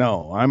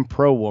 No, I'm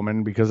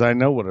pro-woman because I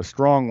know what a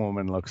strong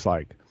woman looks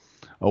like.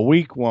 A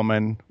weak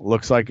woman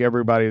looks like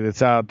everybody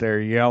that's out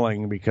there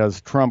yelling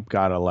because Trump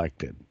got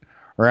elected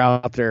or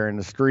out there in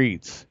the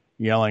streets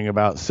yelling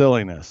about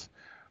silliness.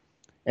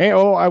 And,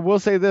 I will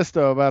say this,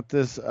 though, about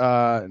this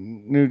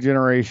new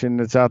generation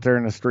that's out there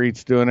in the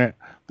streets doing it.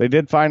 They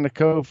did find the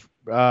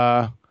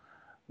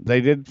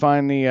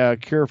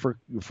cure for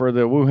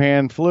the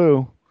Wuhan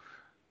flu.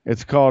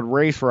 It's called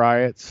race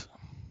riots.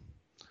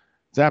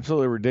 It's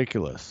absolutely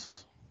ridiculous.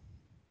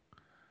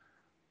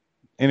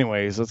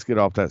 Anyways, let's get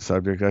off that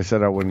subject. I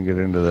said I wouldn't get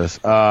into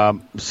this.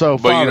 Let's go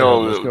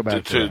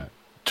back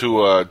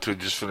to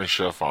just finish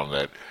off on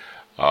that.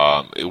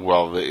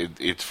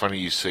 It's funny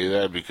you say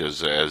that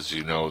because, as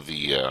you know,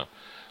 the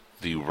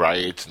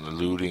riots and the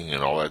looting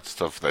and all that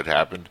stuff that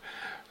happened,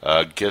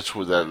 guess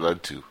what that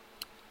led to?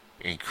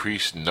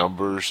 Increased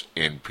numbers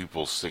in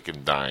people sick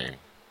and dying.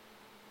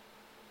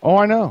 Oh,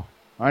 I know.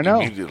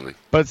 Immediately.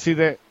 But see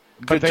that.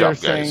 But they're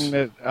saying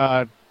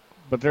that.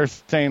 But they're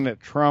saying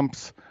that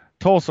Trump's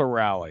Tulsa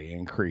rally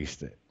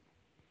increased it.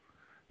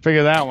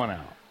 Figure that one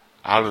out.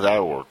 How did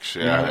that work?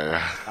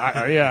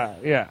 Yeah.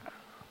 Yeah.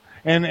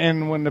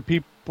 And when the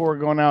people were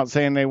going out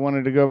saying they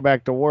wanted to go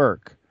back to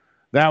work,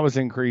 that was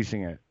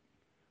increasing it.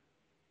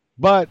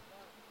 But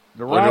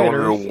the rioters, they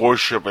wanted to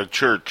worship at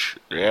church.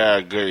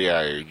 Yeah,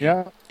 good.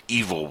 Yeah.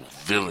 Evil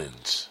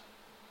villains.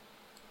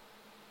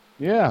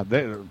 Yeah,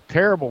 they're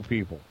terrible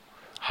people.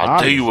 How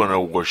dare you want to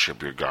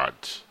worship your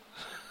gods?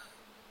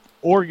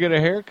 Or get a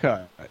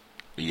haircut.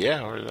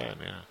 Yeah, or that,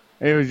 yeah.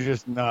 It was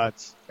just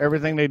nuts.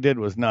 Everything they did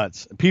was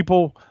nuts.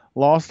 People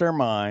lost their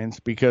minds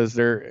because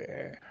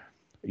they're,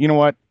 you know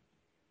what?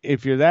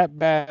 If you're that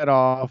bad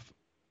off,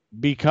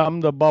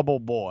 become the bubble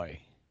boy.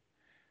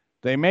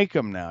 They make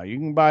them now. You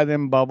can buy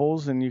them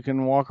bubbles and you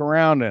can walk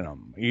around in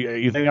them.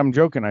 You think I'm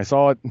joking? I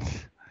saw it.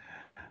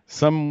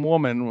 Some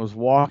woman was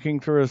walking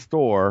through a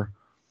store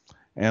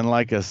and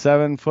like a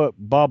 7-foot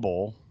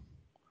bubble.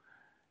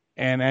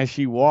 And as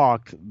she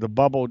walked, the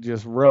bubble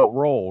just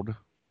rolled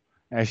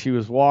as she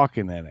was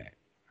walking in it.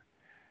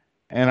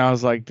 And I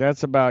was like,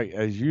 that's about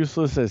as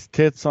useless as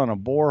tits on a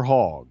boar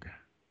hog.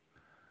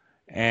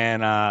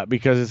 And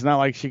because it's not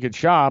like she could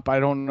shop, I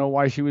don't know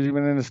why she was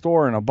even in a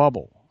store in a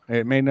bubble.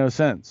 It made no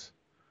sense.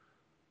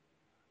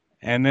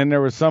 And then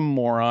there was some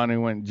moron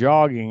who went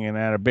jogging and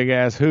had a big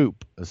ass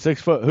hoop, a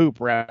 6-foot hoop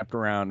wrapped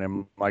around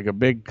him like a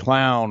big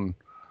clown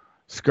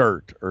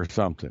skirt or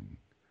something.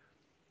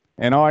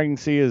 And all I can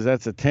see is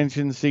that's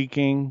attention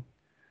seeking.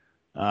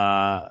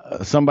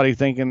 Somebody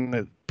thinking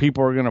that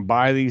people are going to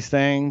buy these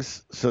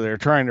things, so they're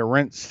trying to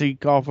rent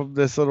seek off of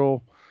this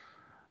little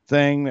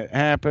thing that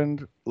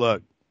happened.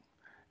 Look,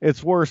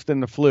 it's worse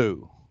than the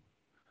flu.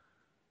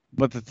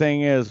 But the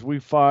thing is, we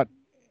fought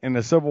in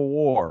the Civil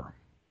War.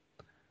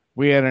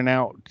 We had an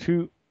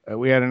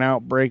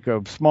outbreak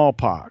of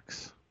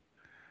smallpox.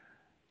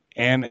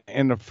 And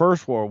in the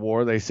First World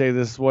War, they say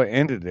this is what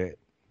ended it.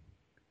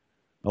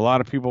 A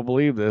lot of people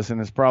believe this, and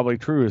it's probably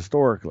true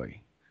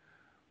historically.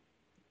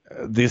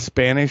 The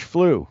Spanish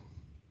flu.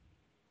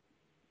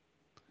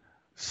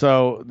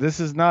 So this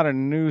is not a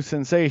new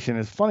sensation.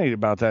 It's funny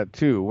about that,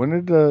 too. When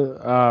did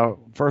the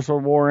First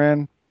World War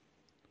end?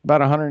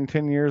 About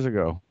 110 years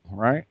ago,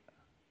 right?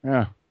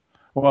 Yeah.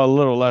 Well, a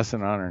little less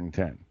than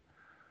 110.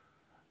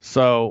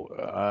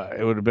 So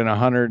it would have been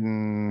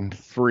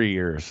 103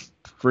 years.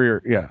 3,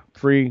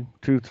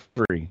 2,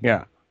 3.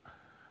 Yeah.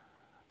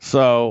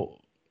 So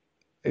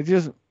it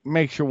just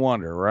makes you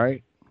wonder,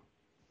 right?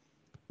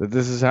 That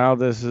this is how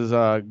this is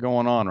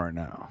going on right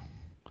now.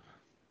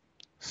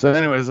 So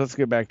anyways, let's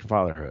get back to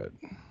fatherhood.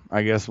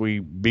 I guess we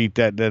beat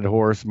that dead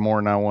horse more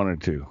than I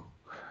wanted to.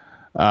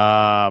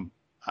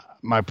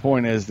 My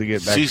point is to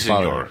get back to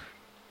fatherhood.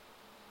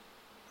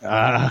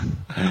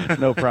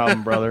 No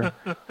problem, brother.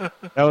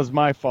 That was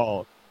my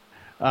fault.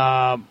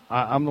 I'm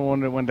the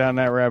one that went down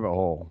that rabbit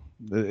hole.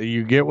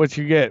 You get what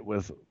you get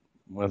with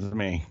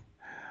me.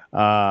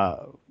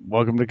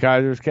 Welcome to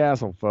Kaiser's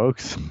Castle,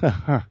 folks.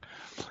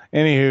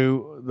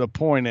 Anywho, the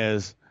point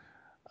is,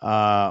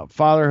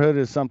 fatherhood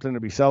is something to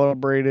be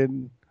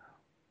celebrated.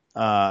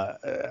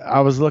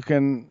 I was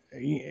looking,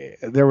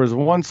 there was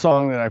one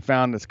song that I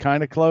found that's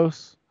kind of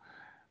close.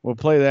 We'll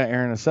play that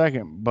here in a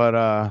second,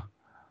 but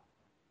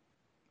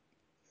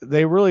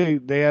they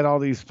had all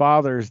these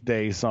Father's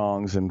Day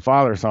songs and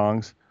father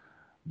songs,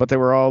 but they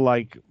were all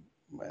like,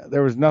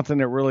 there was nothing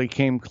that really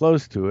came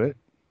close to it.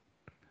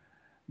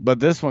 But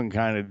this one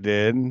kind of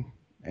did.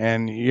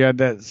 And you had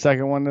that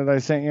second one that I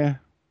sent you?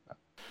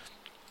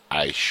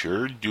 I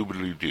sure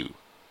doobly do.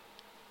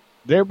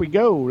 There we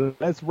go.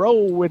 Let's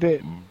roll with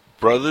it.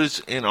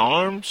 Brothers in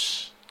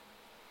Arms?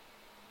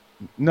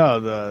 No,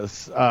 the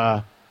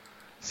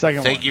second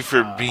one. Thank you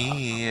for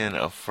being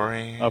a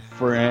friend. A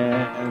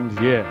friend,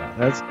 yeah.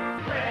 That's.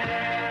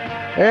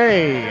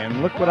 Hey,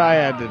 and look what I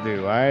had to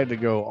do. I had to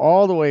go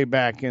all the way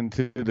back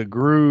into the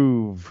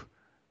groove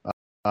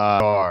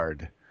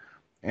yard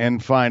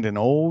and find an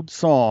old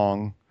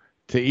song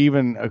to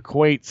even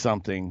equate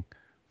something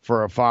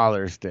for a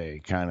Father's Day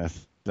kind of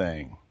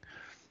thing.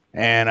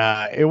 And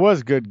it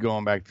was good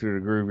going back through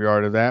the groove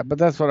yard of that, but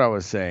that's what I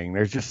was saying.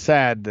 There's just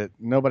sad that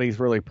nobody's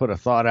really put a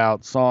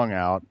thought-out song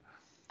out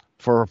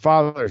for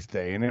Father's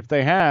Day. And if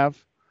they have,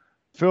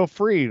 feel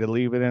free to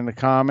leave it in the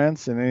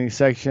comments in any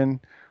section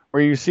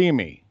where you see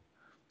me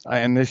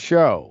in this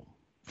show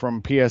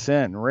from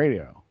PSN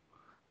Radio.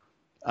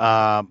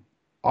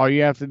 All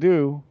you have to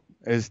do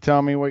is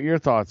tell me what your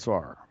thoughts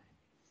are.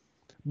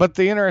 But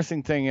the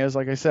interesting thing is,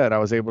 like I said, I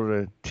was able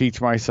to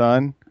teach my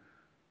son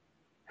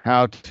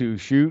how to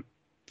shoot,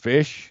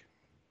 fish,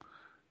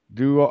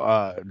 do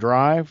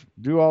drive,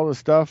 do all the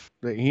stuff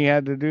that he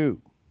had to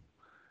do.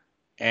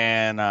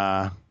 And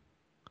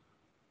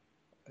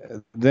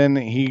then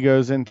he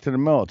goes into the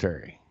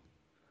military.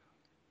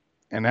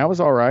 And that was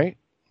all right.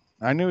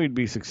 I knew he'd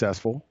be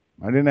successful.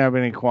 I didn't have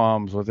any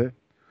qualms with it.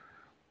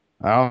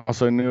 I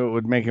also knew it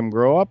would make him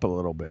grow up a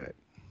little bit.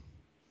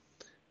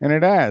 And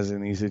it has,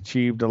 and he's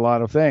achieved a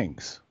lot of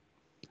things.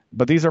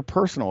 But these are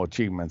personal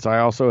achievements. I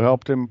also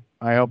helped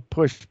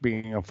push,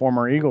 being a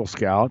former Eagle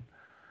Scout,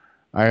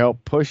 I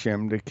helped push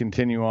him to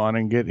continue on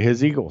and get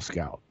his Eagle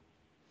Scout.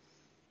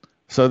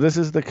 So this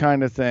is the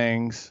kind of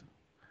things,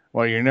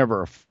 well, you're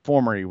never a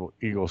former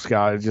Eagle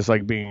Scout. It's just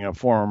like being a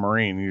former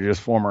Marine. You're just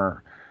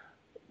former,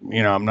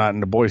 I'm not in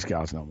the Boy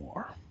Scouts no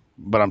more.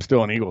 But I'm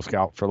still an Eagle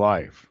Scout for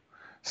life.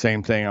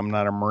 Same thing, I'm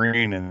not a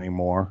Marine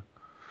anymore.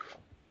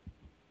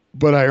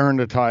 But I earned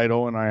a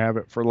title and I have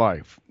it for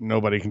life.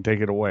 Nobody can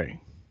take it away.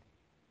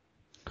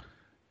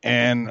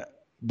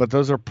 But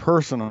those are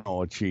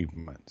personal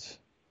achievements.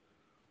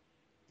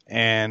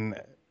 And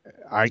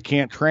I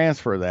can't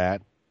transfer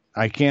that.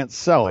 I can't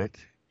sell it.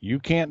 You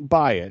can't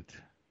buy it.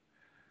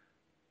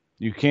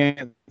 You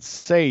can't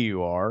say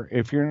you are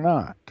if you're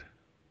not.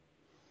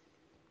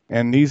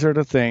 And these are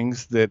the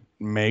things that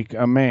make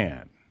a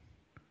man.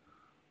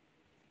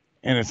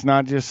 And it's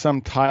not just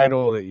some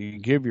title that you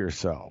give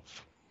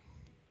yourself.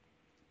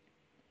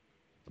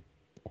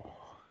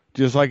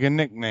 Just like a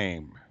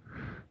nickname.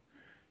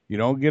 You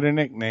don't get a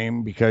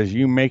nickname because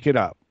you make it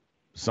up.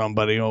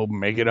 Somebody will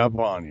make it up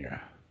on you.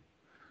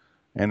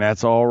 And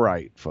that's all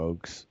right,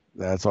 folks.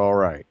 That's all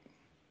right.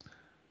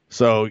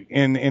 So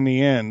in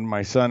the end,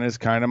 my son is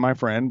kind of my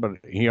friend, but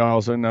he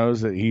also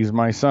knows that he's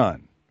my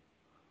son.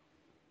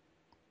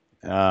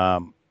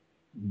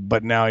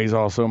 But now he's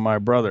also my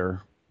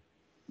brother,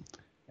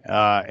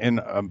 and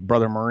a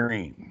brother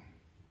Marine.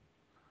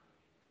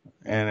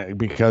 And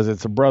because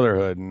it's a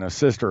brotherhood and a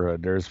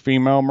sisterhood, there's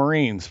female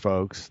Marines,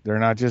 folks. They're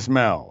not just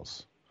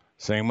males.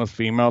 Same with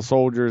female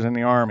soldiers in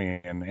the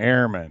Army and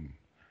airmen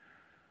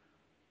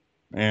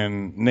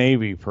and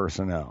Navy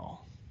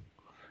personnel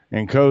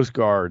and Coast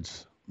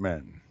Guards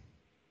men.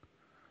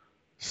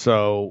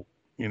 So,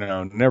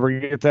 never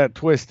get that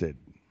twisted.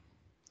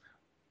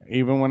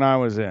 Even when I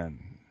was in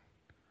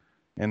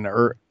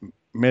the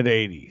mid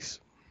 80s,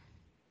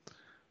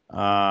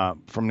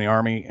 from the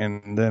Army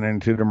and then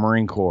into the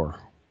Marine Corps,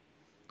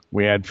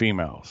 we had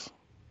females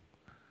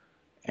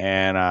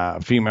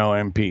and female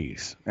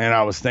MPs. And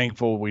I was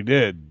thankful we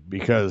did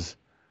because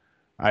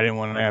I didn't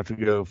want to have to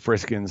go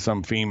frisking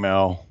some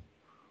female,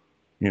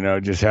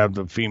 just have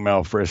the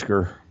female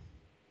frisker,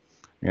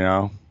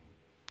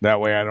 That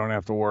way I don't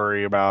have to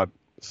worry about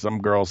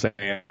some girl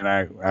saying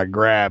I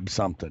grabbed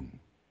something.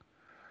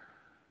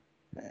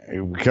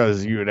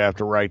 Because you would have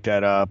to write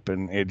that up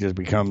and it just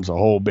becomes a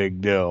whole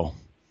big deal.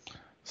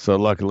 So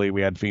luckily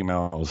we had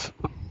females.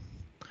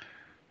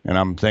 And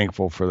I'm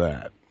thankful for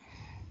that.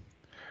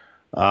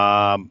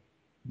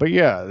 But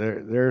yeah,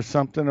 there's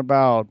something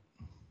about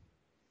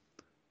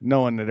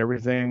knowing that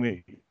everything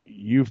that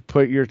you've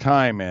put your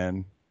time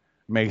in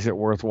makes it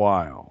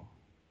worthwhile.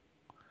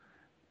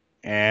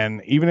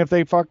 And even if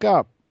they fuck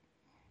up,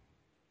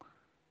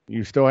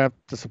 you still have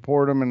to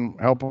support them and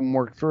help them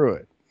work through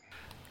it.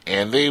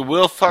 And they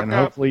will fuck and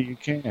up. Hopefully you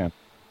can.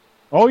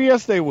 Oh,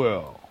 yes, they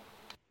will.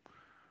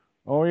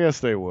 Oh, yes,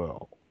 they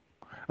will.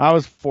 I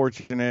was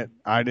fortunate.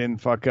 I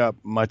didn't fuck up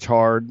much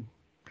hard.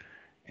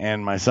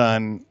 And my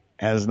son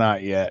has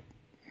not yet.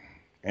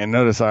 And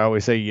notice I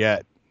always say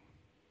yet.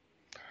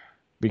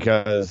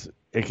 Because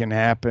it can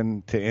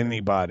happen to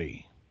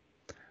anybody.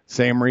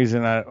 Same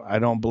reason I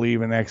don't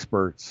believe in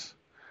experts.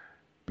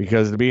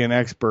 Because to be an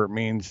expert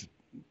means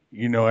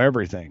you know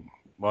everything.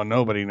 Well,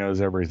 nobody knows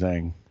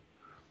everything.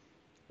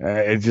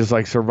 It's just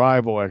like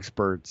survival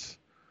experts.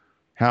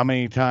 How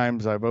many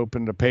times I've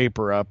opened a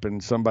paper up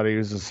and somebody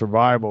who's a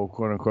survival,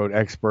 quote unquote,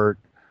 expert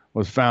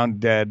was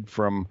found dead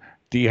from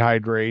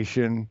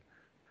dehydration,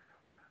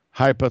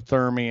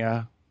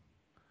 hypothermia,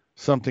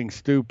 something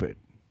stupid.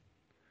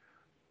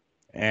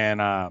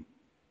 And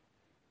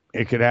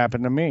it could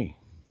happen to me.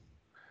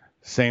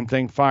 Same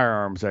thing,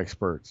 firearms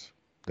experts.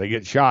 They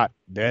get shot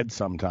dead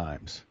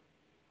sometimes.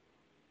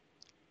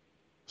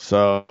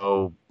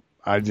 So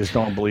I just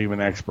don't believe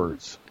in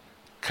experts.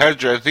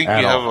 Kaiser, I think you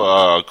have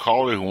a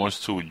caller who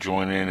wants to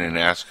join in and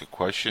ask a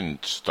question.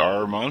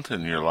 Star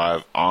Mountain, you're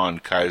live on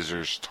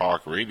Kaiser's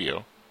Talk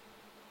Radio.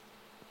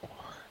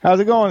 How's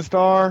it going,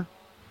 Star?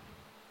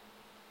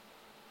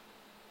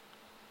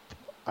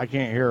 I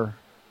can't hear.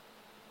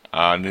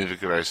 Neither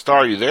could I.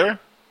 Star, you there?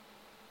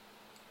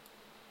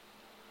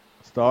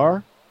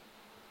 Star?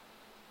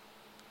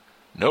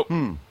 Nope.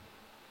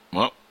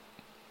 Well,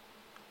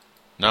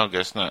 no,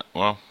 guess not.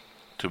 Well,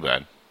 too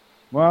bad.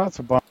 Well, that's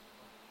a bummer.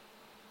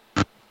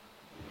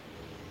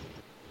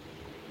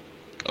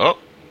 Oh.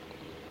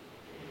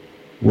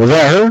 Was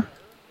that her?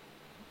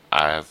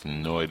 I have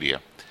no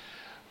idea.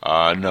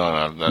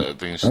 No, I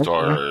think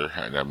Star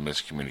had a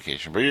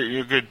miscommunication. But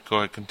you're good. Go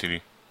ahead, continue.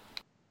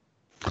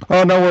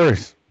 Oh, no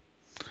worries.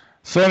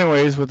 So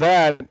anyways, with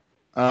that,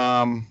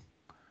 I've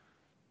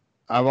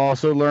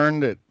also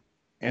learned that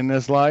in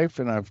this life,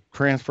 and I've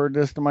transferred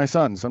this to my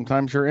son,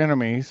 sometimes your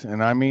enemies,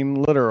 and I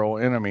mean literal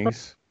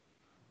enemies,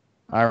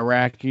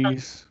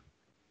 Iraqis,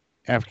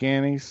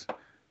 Afghanis,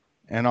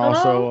 and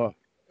also...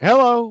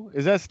 Hello,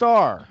 is that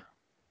Star?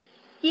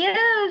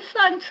 Yes,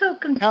 I'm so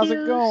confused. How's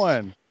it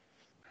going?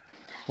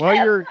 Well,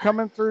 you're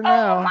coming through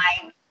now. Oh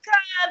my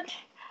God.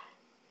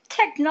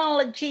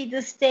 Technology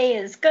this day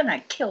is gonna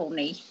kill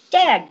me.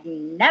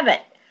 Dagnabbit.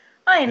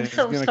 I am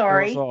so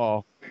sorry. Kill us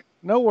all.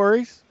 No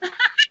worries.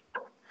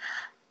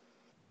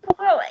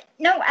 Well,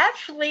 no,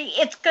 actually,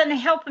 it's gonna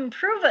help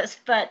improve us,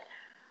 but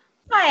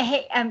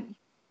I'm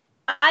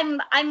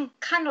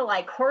kind of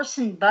like horse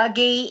and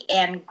buggy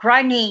and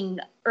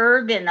grinding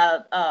herb in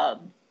a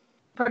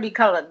what do you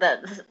call it,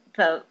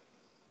 the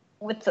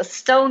with the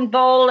stone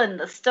bowl and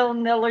the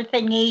stone miller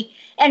thingy.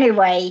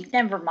 Anyway,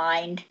 never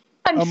mind.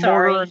 I'm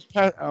sorry.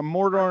 A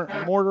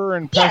mortar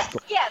and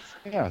pestle.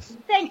 Yes.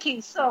 Thank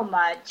you so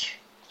much.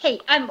 Hey,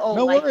 I'm old.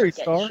 No worries,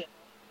 Star.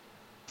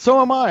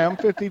 So am I. I'm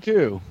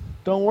 52.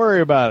 Don't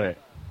worry about it.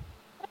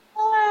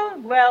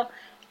 Well,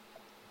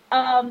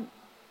 now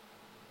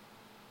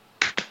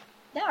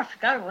I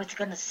forgot what I was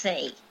going to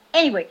say.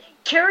 Anyway,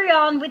 carry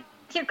on with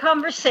your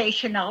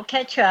conversation. I'll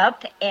catch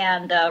up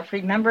and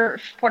remember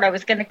what I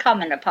was going to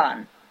comment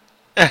upon.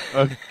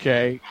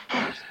 Okay.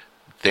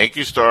 Thank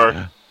you,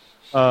 Star.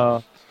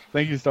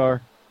 Thank you,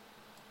 Star.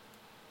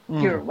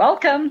 You're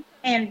welcome.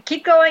 And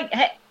keep going.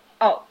 Hey,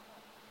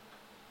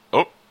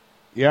 Oh,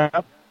 Yeah.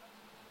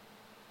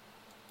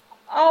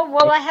 oh,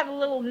 well, I have a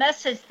little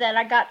message that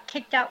I got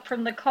kicked out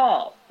from the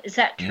call. Is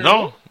that true?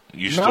 no,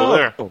 you still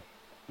there?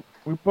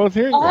 We both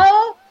hear you.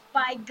 Oh,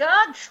 my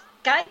God.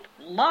 Skype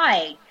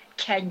lied.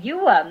 Can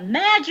you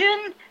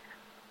imagine?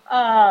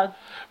 Well,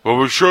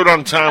 we're short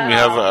on time.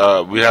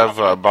 We have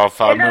about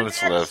 5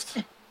 minutes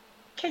left.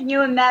 Can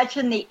you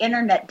imagine the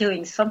internet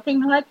doing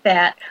something like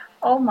that?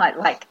 Oh my,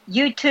 like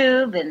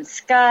YouTube and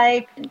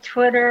Skype and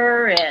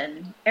Twitter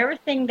and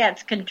everything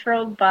that's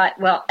controlled by,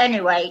 well,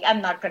 anyway,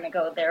 I'm not going to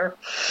go there.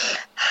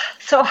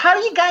 So how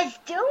are you guys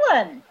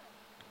doing?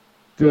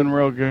 Doing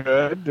real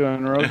good.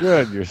 Doing real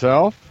good.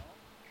 Yourself?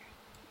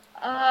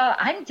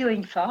 I'm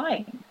doing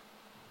fine.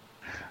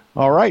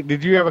 All right.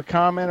 Did you have a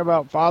comment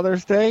about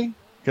Father's Day?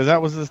 Because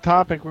that was this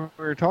topic we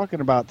were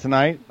talking about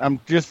tonight. I'm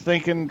just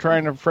thinking,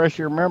 trying to refresh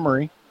your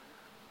memory.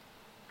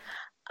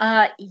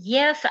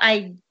 Yes,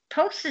 I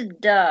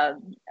posted, I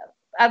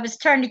was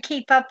trying to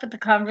keep up with the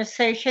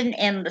conversation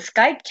in the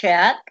Skype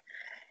chat.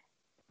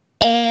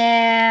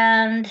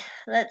 And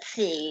let's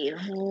see.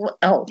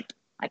 Oh,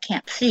 I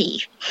can't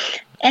see.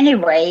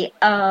 Anyway,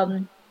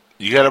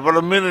 You got about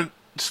a minute,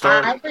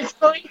 Star. I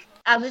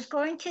was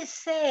going to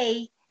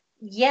say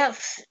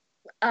yes,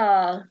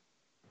 of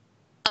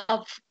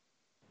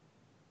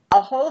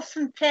a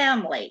wholesome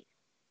family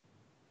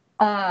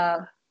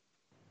that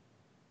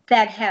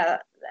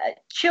have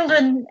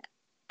children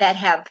that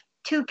have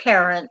two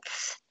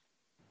parents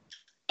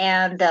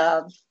and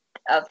a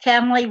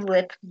family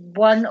with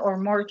one or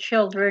more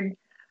children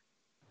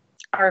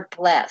are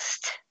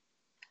blessed.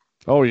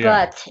 Oh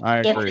yeah, But I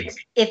agree.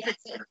 if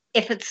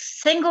it's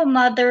single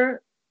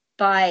mother,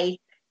 by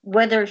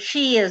whether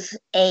she is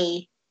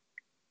a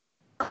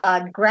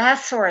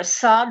grass or a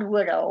sod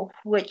widow,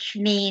 which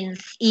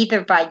means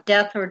either by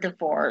death or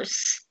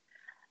divorce,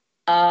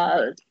 it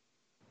all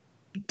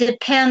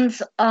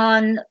depends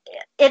on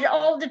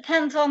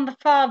the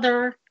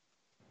father,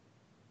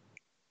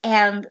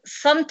 and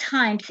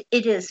sometimes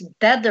it is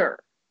better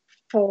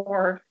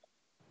for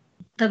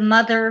the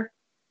mother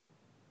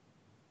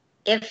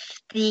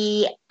if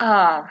the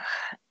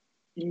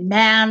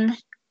man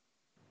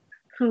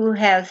who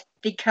has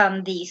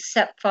become the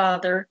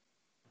stepfather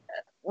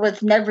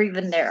was never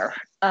even there.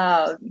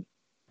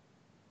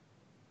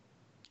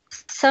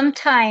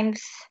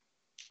 Sometimes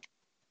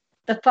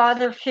the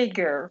father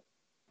figure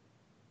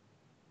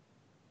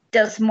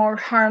does more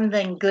harm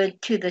than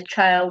good to the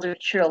child or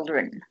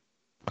children.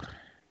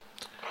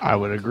 I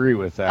would agree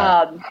with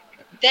that.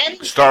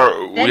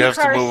 Star, we have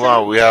to move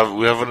on. We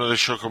have another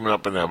show coming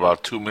up in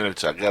about 2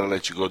 minutes. I gotta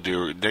let you go,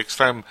 dear. Next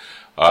time,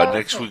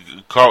 next week,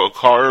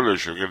 call earlier.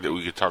 So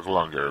we can talk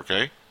longer.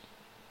 Okay.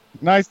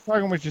 Nice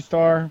talking with you,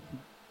 Star.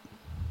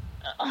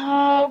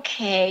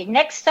 Okay,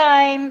 next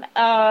time.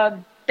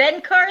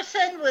 Ben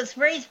Carson was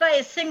raised by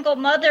a single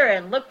mother,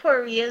 and look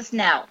where he is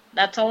now.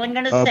 That's all I'm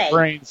going to say. A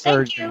brain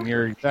surgeon.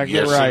 You're exactly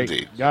yes, right.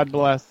 Indeed. God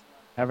bless.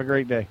 Have a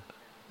great day.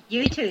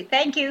 You too.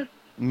 Thank you.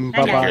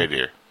 Bye-bye. Okay,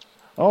 dear.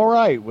 All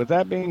right. With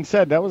that being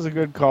said, that was a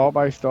good call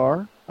by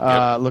Star.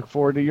 Look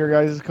forward to your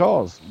guys'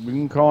 calls. We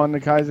can call on the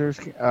Kaiser's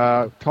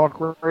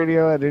Talk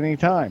Radio at any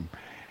time.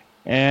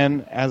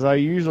 And as I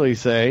usually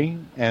say,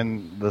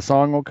 and the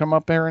song will come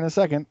up there in a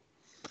second,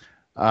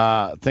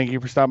 thank you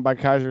for stopping by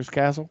Kaiser's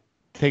Castle,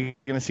 taking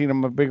a seat on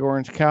my big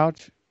orange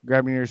couch,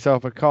 grabbing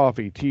yourself a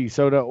coffee, tea,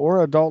 soda,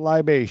 or adult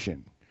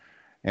libation.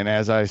 And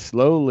as I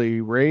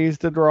slowly raise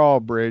the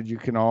drawbridge, you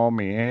can all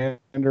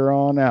meander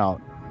on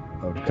out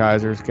of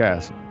Kaiser's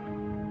Castle.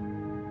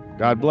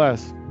 God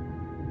bless.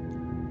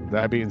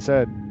 That being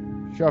said,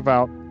 shove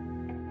out.